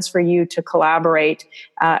make sense for you to collaborate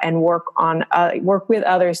and work with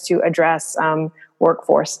others to address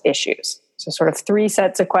workforce issues? So sort of 3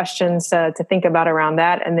 sets of questions to think about around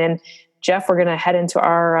that. And then, Jeff, we're going to head into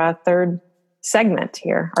our third segment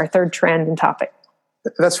here, our third trend and topic.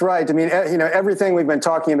 That's right. Everything we've been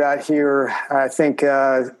talking about here, I think,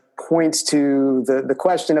 points to the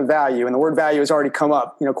question of value. And the word value has already come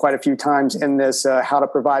up, quite a few times in this, how to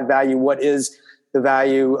provide value. What is the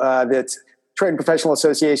value that trade and professional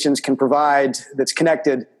associations can provide that's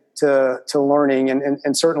connected to learning?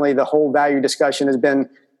 And certainly the whole value discussion has been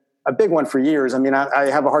a big one for years. I mean,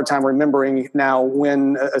 I have a hard time remembering now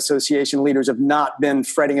when association leaders have not been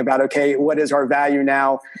fretting about, okay, what is our value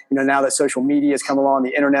now? Now that social media has come along,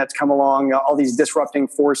 the internet's come along, all these disrupting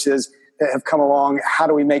forces have come along. How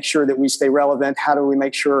do we make sure that we stay relevant? How do we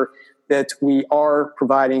make sure that we are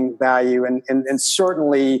providing value? And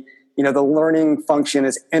certainly, the learning function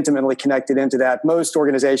is intimately connected into that. Most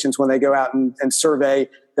organizations, when they go out and survey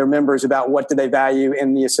their members about what do they value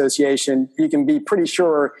in the association, you can be pretty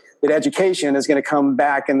sure that education is going to come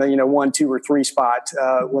back in the 1, 2, or 3 spot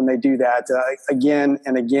when they do that again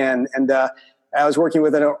and again. And I was working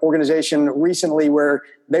with an organization recently where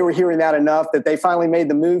they were hearing that enough that they finally made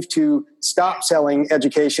the move to stop selling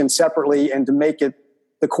education separately and to make it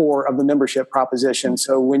the core of the membership proposition.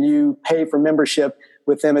 So when you pay for membership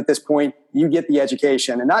with them at this point, you get the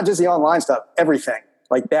education, and not just the online stuff, everything.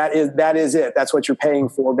 Like that is it. That's what you're paying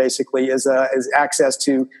for, basically, is access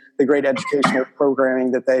to the great educational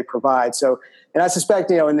programming that they provide. So, and I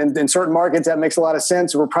suspect, in certain markets that makes a lot of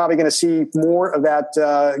sense. We're probably going to see more of that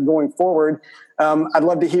going forward. I'd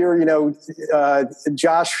love to hear,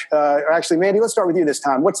 Josh, or actually, Mandy, let's start with you this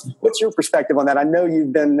time. What's your perspective on that? I know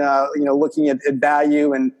you've been, looking at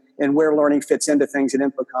value and where learning fits into things at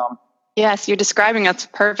Infocom. Yes, you're describing us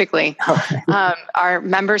perfectly. Our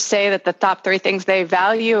members say that the top 3 things they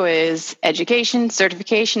value is education,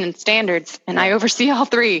 certification, and standards, and I oversee all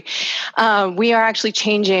 3. We are actually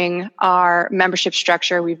changing our membership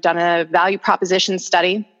structure. We've done a value proposition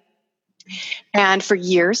study, and for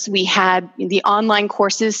years we had the online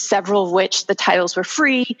courses, several of which the titles were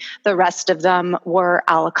free. The rest of them were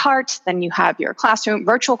a la carte. Then you have your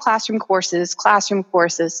virtual classroom courses,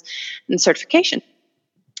 and certification.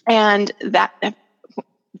 And that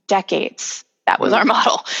decades, that was our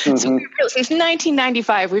model. Mm-hmm. So since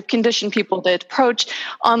 1995, we've conditioned people to approach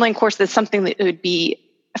online courses as something that would be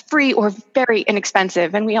free or very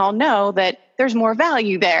inexpensive. And we all know that there's more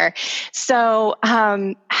value there. So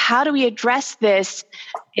how do we address this?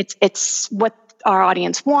 It's what our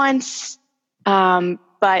audience wants.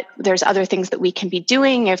 But there's other things that we can be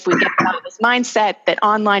doing if we get out of this mindset that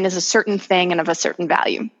online is a certain thing and of a certain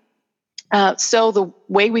value. So the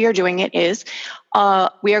way we are doing it is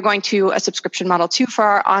we are going to a subscription model too for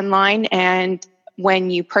our online. And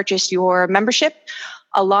when you purchase your membership,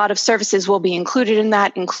 a lot of services will be included in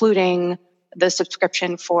that, including the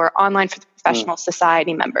subscription for online for the professional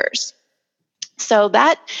society members. So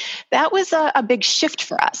that was a big shift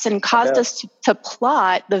for us and caused us to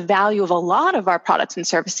plot the value of a lot of our products and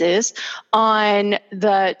services on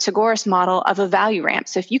the Tagoras model of a value ramp.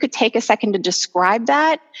 So if you could take a second to describe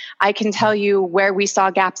that, I can tell you where we saw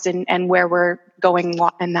gaps and where we're going,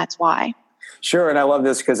 and that's why. Sure, and I love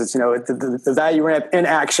this because it's the value ramp in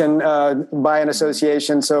action by an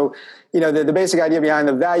association. So the basic idea behind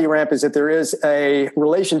the value ramp is that there is a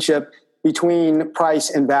relationship between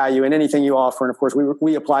price and value in anything you offer. And of course,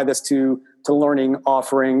 we apply this to learning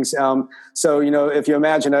offerings. So, if you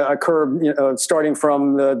imagine a curve, starting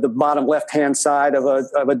from the bottom left-hand side of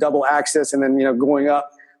a double axis and then, going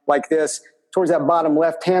up like this, towards that bottom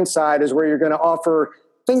left-hand side is where you're going to offer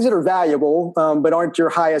things that are valuable, but aren't your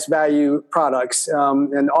highest value products.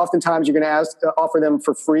 And oftentimes you're going to offer them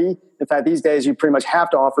for free. In fact, these days you pretty much have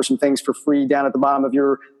to offer some things for free down at the bottom of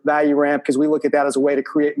your value ramp, because we look at that as a way to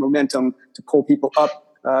create momentum to pull people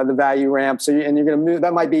up the value ramp. So, and you're going to move,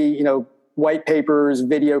 that might be, white papers,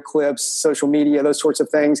 video clips, social media, those sorts of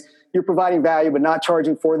things. You're providing value, but not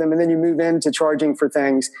charging for them. And then you move into charging for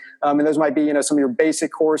things. And those might be, some of your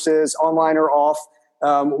basic courses, online or off,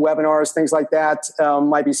 webinars, things like that,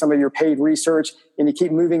 might be some of your paid research, and you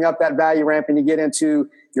keep moving up that value ramp and you get into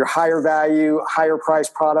your higher value, higher price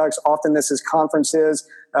products. Often this is conferences.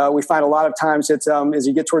 We find a lot of times it's, as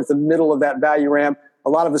you get towards the middle of that value ramp, a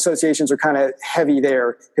lot of associations are kind of heavy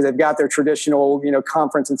there because they've got their traditional,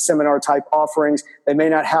 conference and seminar type offerings. They may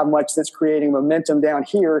not have much that's creating momentum down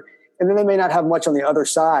here. And then they may not have much on the other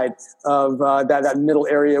side of that middle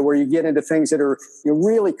area where you get into things that are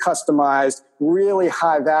really customized, really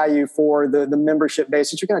high value for the membership base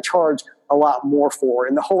that you're going to charge a lot more for.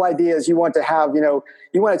 And the whole idea is you want to have,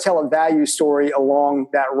 you want to tell a value story along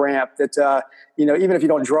that ramp that, even if you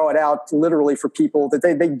don't draw it out literally for people, that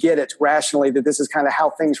they get it rationally, that this is kind of how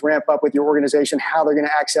things ramp up with your organization, how they're going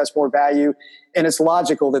to access more value. And it's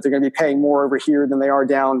logical that they're going to be paying more over here than they are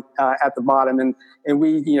down at the bottom. And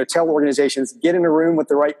we, tell organizations, get in a room with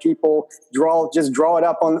the right people, just draw it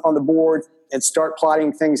up on the board and start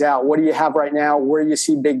plotting things out. What do you have right now? Where do you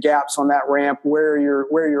see big gaps on that ramp? Where are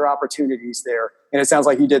your opportunities there? And it sounds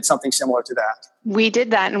like you did something similar to that. We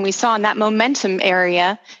did that, and we saw in that momentum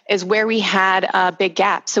area is where we had a big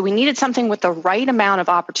gap. So we needed something with the right amount of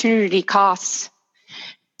opportunity costs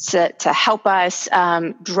to help us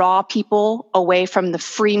draw people away from the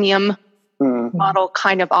freemium model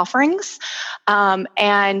kind of offerings.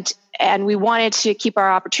 And we wanted to keep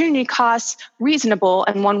our opportunity costs reasonable.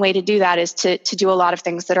 And one way to do that is to do a lot of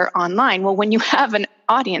things that are online. Well, when you have an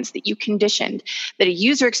audience that you conditioned, that a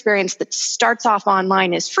user experience that starts off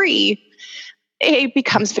online is free, it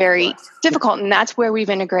becomes very difficult. And that's where we've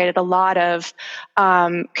integrated a lot of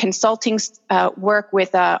consulting work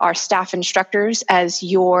with our staff instructors as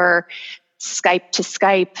your Skype to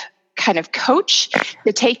Skype kind of coach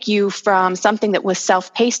to take you from something that was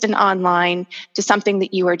self-paced and online to something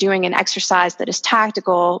that you are doing an exercise that is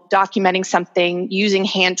tactical, documenting something, using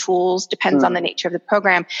hand tools, depends on the nature of the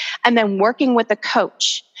program, and then working with a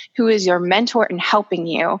coach who is your mentor and helping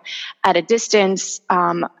you at a distance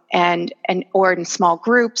and or in small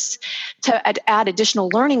groups to add additional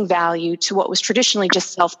learning value to what was traditionally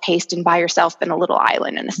just self-paced and by yourself in a little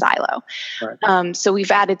island in a silo. Right. So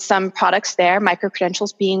we've added some products there,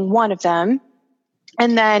 micro-credentials being one of them.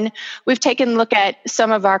 And then we've taken a look at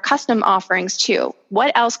some of our custom offerings too.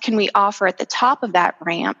 What else can we offer at the top of that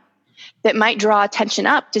ramp that might draw attention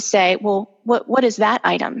up to say, well, what is that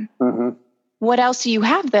item? Mm-hmm. What else do you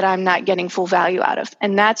have that I'm not getting full value out of?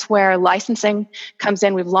 And that's where licensing comes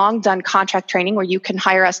in. We've long done contract training where you can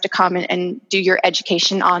hire us to come and do your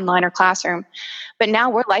education online or classroom. But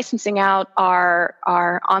now we're licensing out our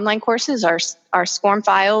online courses, our SCORM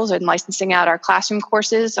files, and licensing out our classroom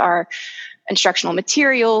courses, our instructional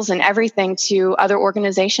materials, and everything to other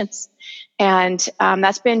organizations. And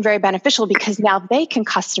that's been very beneficial because now they can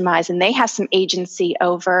customize and they have some agency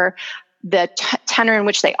over the tenor in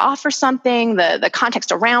which they offer something, the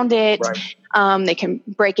context around it. Right. They can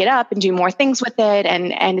break it up and do more things with it.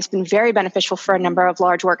 And it's been very beneficial for a number of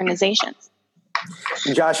large organizations.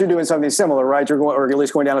 Josh, you're doing something similar, right? You're going, or at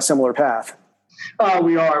least going down a similar path.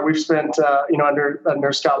 We are. We've spent,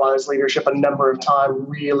 under Scott Wiley's leadership, a number of time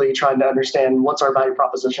really trying to understand what's our value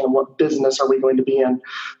proposition and what business are we going to be in.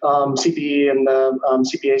 CPE and the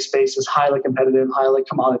CPA space is highly competitive, highly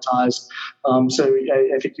commoditized. So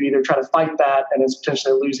I think you either try to fight that and it's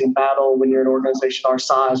potentially a losing battle when you're an organization our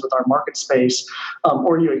size with our market space,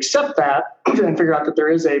 or you accept that and figure out that there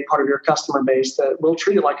is a part of your customer base that will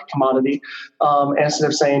treat it like a commodity. And instead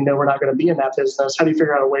of saying, no, we're not going to be in that business, how do you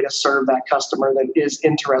figure out a way to serve that customer that is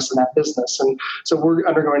interested in that business? And so we're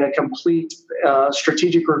undergoing a complete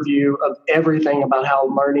strategic review of everything about how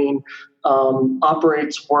learning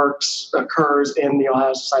operates, works, occurs in the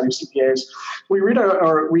Ohio Society of CPAs. We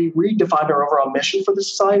redefined our overall mission for the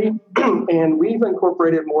society, and we've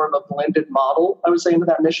incorporated more of a blended model, I would say, into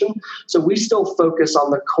that mission. So we still focus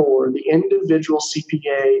on the core. The individual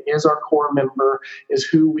CPA is our core member, is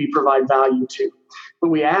who we provide value to. But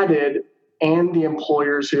we added, and the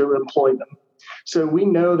employers who employ them. So we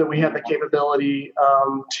know that we have the capability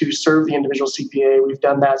to serve the individual CPA. We've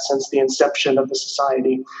done that since the inception of the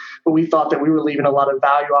society. But we thought that we were leaving a lot of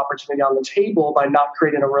value opportunity on the table by not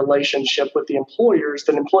creating a relationship with the employers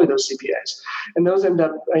that employ those CPAs. And those end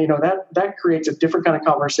up, that creates a different kind of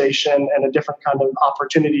conversation and a different kind of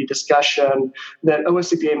opportunity discussion that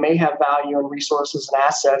OSCPA may have value and resources and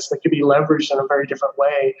assets that could be leveraged in a very different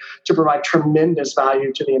way to provide tremendous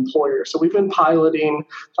value to the employer. So we've been piloting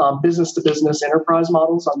business-to-business enterprise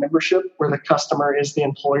models on membership where the customer is the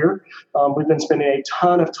employer. We've been spending a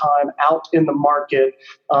ton of time out in the market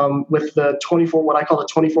with the 24, what I call the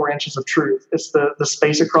 24 inches of truth. It's the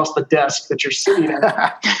space across the desk that you're sitting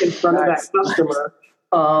in front of that customer.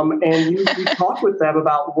 And you talk with them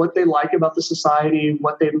about what they like about the society,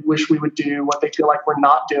 what they wish we would do, what they feel like we're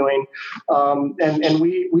not doing. And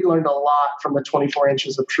we learned a lot from the 24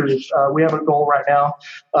 inches of truth. We have a goal right now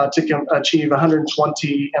to achieve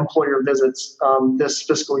 120 employer visits this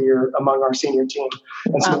fiscal year among our senior team.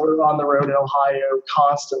 And so we're on the road in Ohio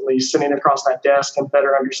constantly sitting across that desk and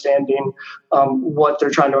better understanding what they're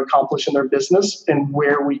trying to accomplish in their business and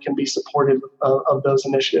where we can be supportive of those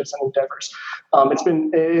initiatives and endeavors.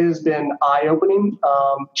 It has been eye-opening,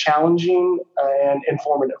 challenging, and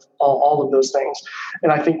informative, all of those things.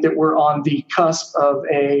 And I think that we're on the cusp of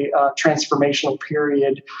a transformational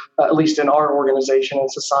period, at least in our organization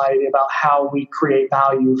and society, about how we create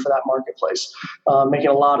value for that marketplace, making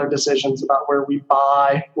a lot of decisions about where we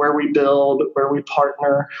buy, where we build, where we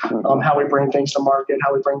partner, how we bring things to market,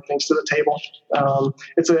 how we bring things to the table.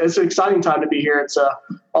 It's an exciting time to be here. It's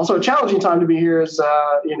also a challenging time to be here as,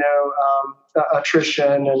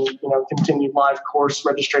 attrition and continued live course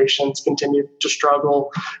registrations continue to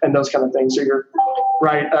struggle and those kind of things. So you're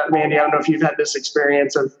right? Mandy, I don't know if you've had this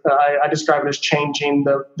experience of, I describe it as changing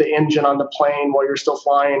the engine on the plane while you're still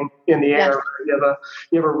flying in the air. Yes.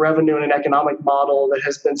 You have a revenue and an economic model that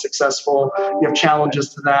has been successful. You have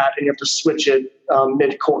challenges to that, and you have to switch it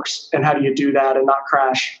mid-course. And how do you do that and not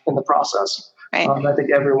crash in the process? Right. I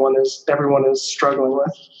think everyone is struggling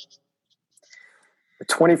with.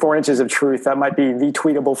 24 inches of truth. That might be the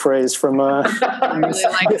tweetable phrase from this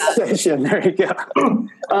station. There you go.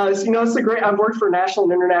 It's a great. I've worked for national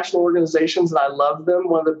and international organizations, and I love them.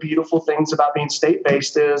 One of the beautiful things about being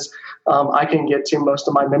state-based is I can get to most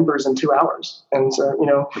of my members in 2 hours. And so, in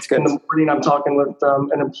the morning, I'm talking with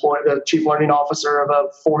the chief learning officer of a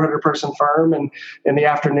 400-person firm, and in the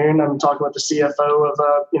afternoon, I'm talking with the CFO of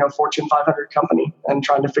a Fortune 500 company, and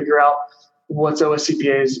trying to figure out what's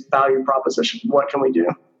OSCPA's value proposition? What can we do?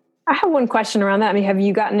 I have one question around that. I mean, have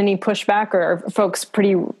you gotten any pushback, or are folks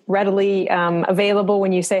pretty readily available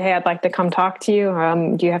when you say, hey, I'd like to come talk to you?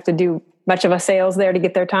 Do you have to do much of a sales there to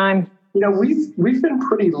get their time? We've been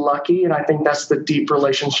pretty lucky, and I think that's the deep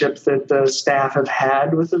relationship that the staff have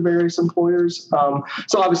had with the various employers.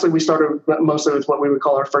 So obviously we started mostly with what we would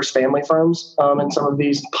call our first family firms, and some of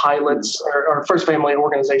these pilots or first family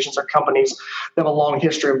organizations or companies that have a long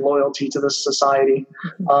history of loyalty to this society,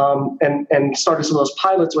 and started some of those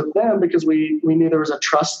pilots with them because we knew there was a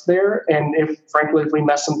trust there, and if we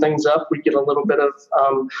mess some things up, we get a little bit of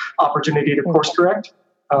opportunity to course correct.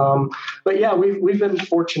 But yeah, we've been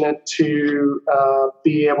fortunate to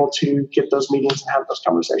be able to get those meetings and have those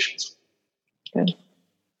conversations. Good.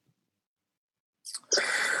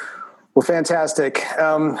 Well, fantastic.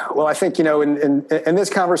 Well, I think, in this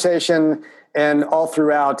conversation and all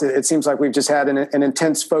throughout, it seems like we've just had an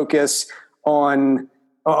intense focus on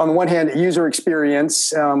the one hand, user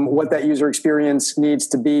experience, what that user experience needs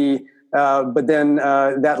to be. But then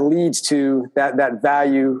that leads to that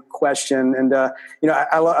value question. And,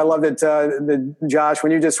 I love that, Josh,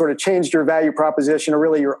 when you just sort of changed your value proposition, or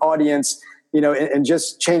really your audience, and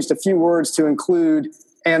just changed a few words to include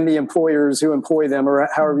and the employers who employ them, or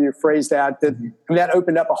however you phrase that, that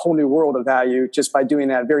opened up a whole new world of value just by doing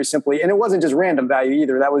that very simply. And it wasn't just random value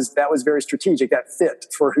either. That was very strategic, that fit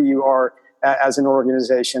for who you are as an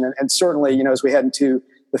organization. And certainly, as we head into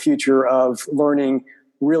the future of learning,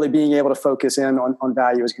 really being able to focus in on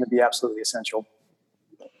value is going to be absolutely essential.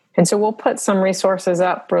 And so we'll put some resources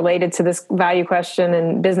up related to this value question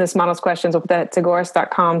and business models questions. We'll put that at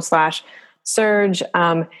tagoras.com/surge.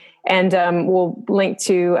 And we'll link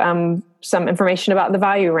to some information about the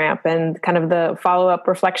value ramp and kind of the follow-up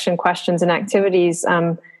reflection questions and activities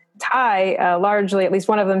tie largely, at least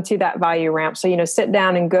one of them, to that value ramp. So, sit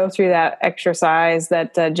down and go through that exercise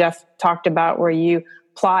that Jeff talked about, where you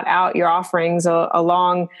plot out your offerings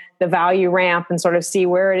along the value ramp and sort of see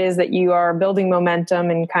where it is that you are building momentum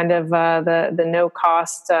and kind of the no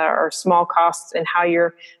cost or small costs, and how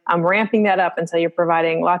you're ramping that up until you're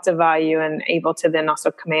providing lots of value and able to then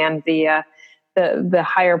also command the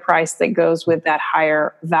higher price that goes with that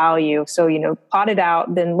higher value. So, plot it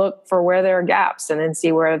out, then look for where there are gaps, and then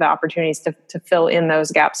see where are the opportunities to fill in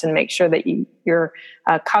those gaps, and make sure that your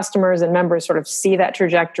customers and members sort of see that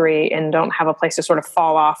trajectory and don't have a place to sort of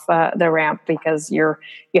fall off the ramp because you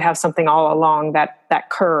have something all along that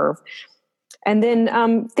curve. And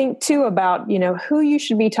then think too about, who you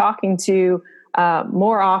should be talking to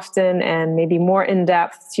more often and maybe more in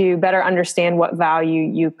depth to better understand what value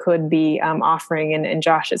you could be offering. And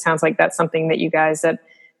Josh, it sounds like that's something that you guys at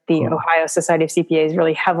the Ohio Society of CPAs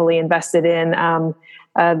really heavily invested in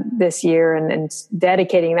this year, and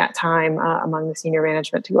dedicating that time among the senior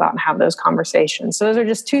management to go out and have those conversations. So those are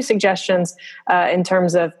just two suggestions in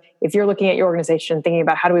terms of, if you're looking at your organization, thinking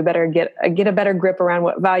about how do we better get a better grip around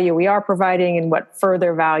what value we are providing and what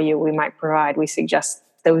further value we might provide. We suggest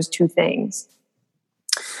those two things.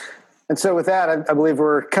 And so with that, I believe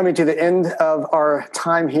we're coming to the end of our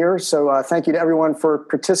time here. So thank you to everyone for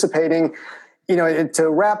participating. To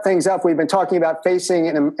wrap things up, we've been talking about facing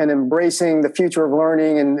and embracing the future of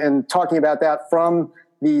learning, and talking about that from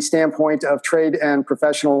the standpoint of trade and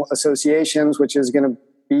professional associations, which is going to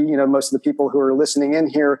be, most of the people who are listening in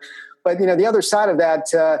here. But, the other side of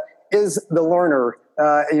that is the learner.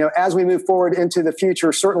 As we move forward into the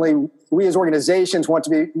future, certainly we as organizations want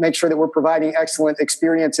to make sure that we're providing excellent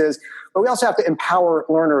experiences, but we also have to empower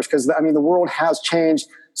learners, because the world has changed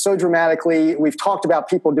so dramatically. We've talked about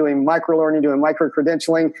people doing micro-learning, doing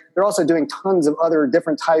micro-credentialing. They're also doing tons of other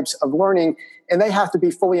different types of learning, and they have to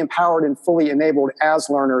be fully empowered and fully enabled as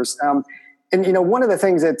learners. And one of the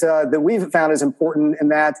things that we've found is important in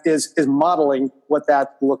that is modeling what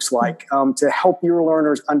that looks like to help your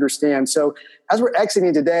learners understand. So as we're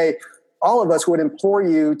exiting today, all of us would implore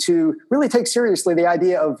you to really take seriously the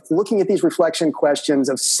idea of looking at these reflection questions,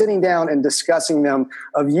 of sitting down and discussing them,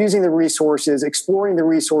 of using the resources, exploring the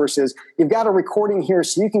resources. You've got a recording here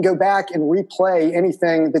so you can go back and replay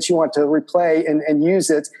anything that you want to replay and use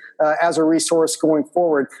it as a resource going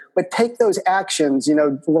forward. But take those actions.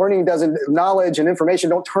 Learning knowledge and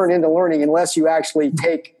information don't turn into learning unless you actually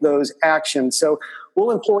take those actions. So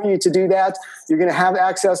we'll implore you to do that. You're going to have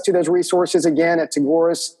access to those resources again at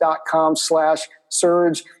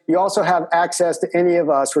tagoras.com/surge. You also have access to any of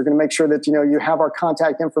us. We're going to make sure that, you have our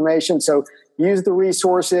contact information. So use the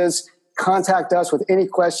resources, contact us with any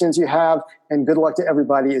questions you have, and good luck to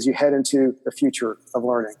everybody as you head into the future of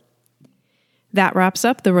learning. That wraps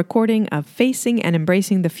up the recording of Facing and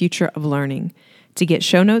Embracing the Future of Learning. To get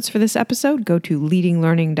show notes for this episode, go to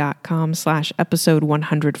leadinglearning.com/episode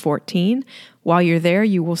 114. While you're there,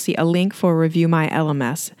 you will see a link for Review My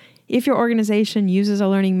LMS. If your organization uses a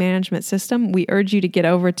learning management system, we urge you to get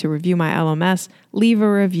over to Review My LMS, leave a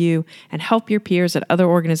review, and help your peers at other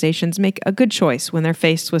organizations make a good choice when they're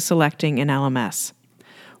faced with selecting an LMS.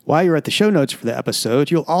 While you're at the show notes for the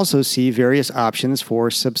episode, you'll also see various options for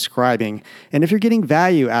subscribing. And if you're getting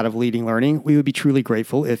value out of Leading Learning, we would be truly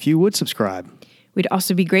grateful if you would subscribe. We'd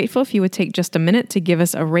also be grateful if you would take just a minute to give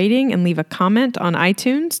us a rating and leave a comment on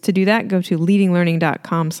iTunes. To do that, go to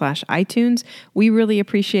leadinglearning.com/iTunes. We really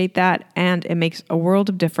appreciate that, and it makes a world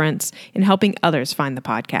of difference in helping others find the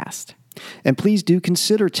podcast. And please do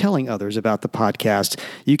consider telling others about the podcast.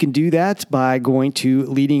 You can do that by going to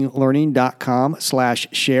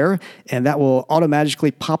leadinglearning.com/share, and that will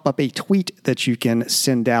automatically pop up a tweet that you can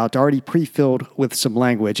send out already pre-filled with some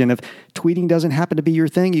language. And if tweeting doesn't happen to be your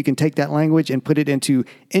thing, you can take that language and put it into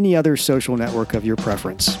any other social network of your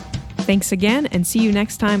preference. Thanks again, and see you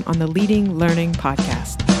next time on the Leading Learning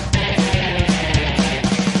Podcast.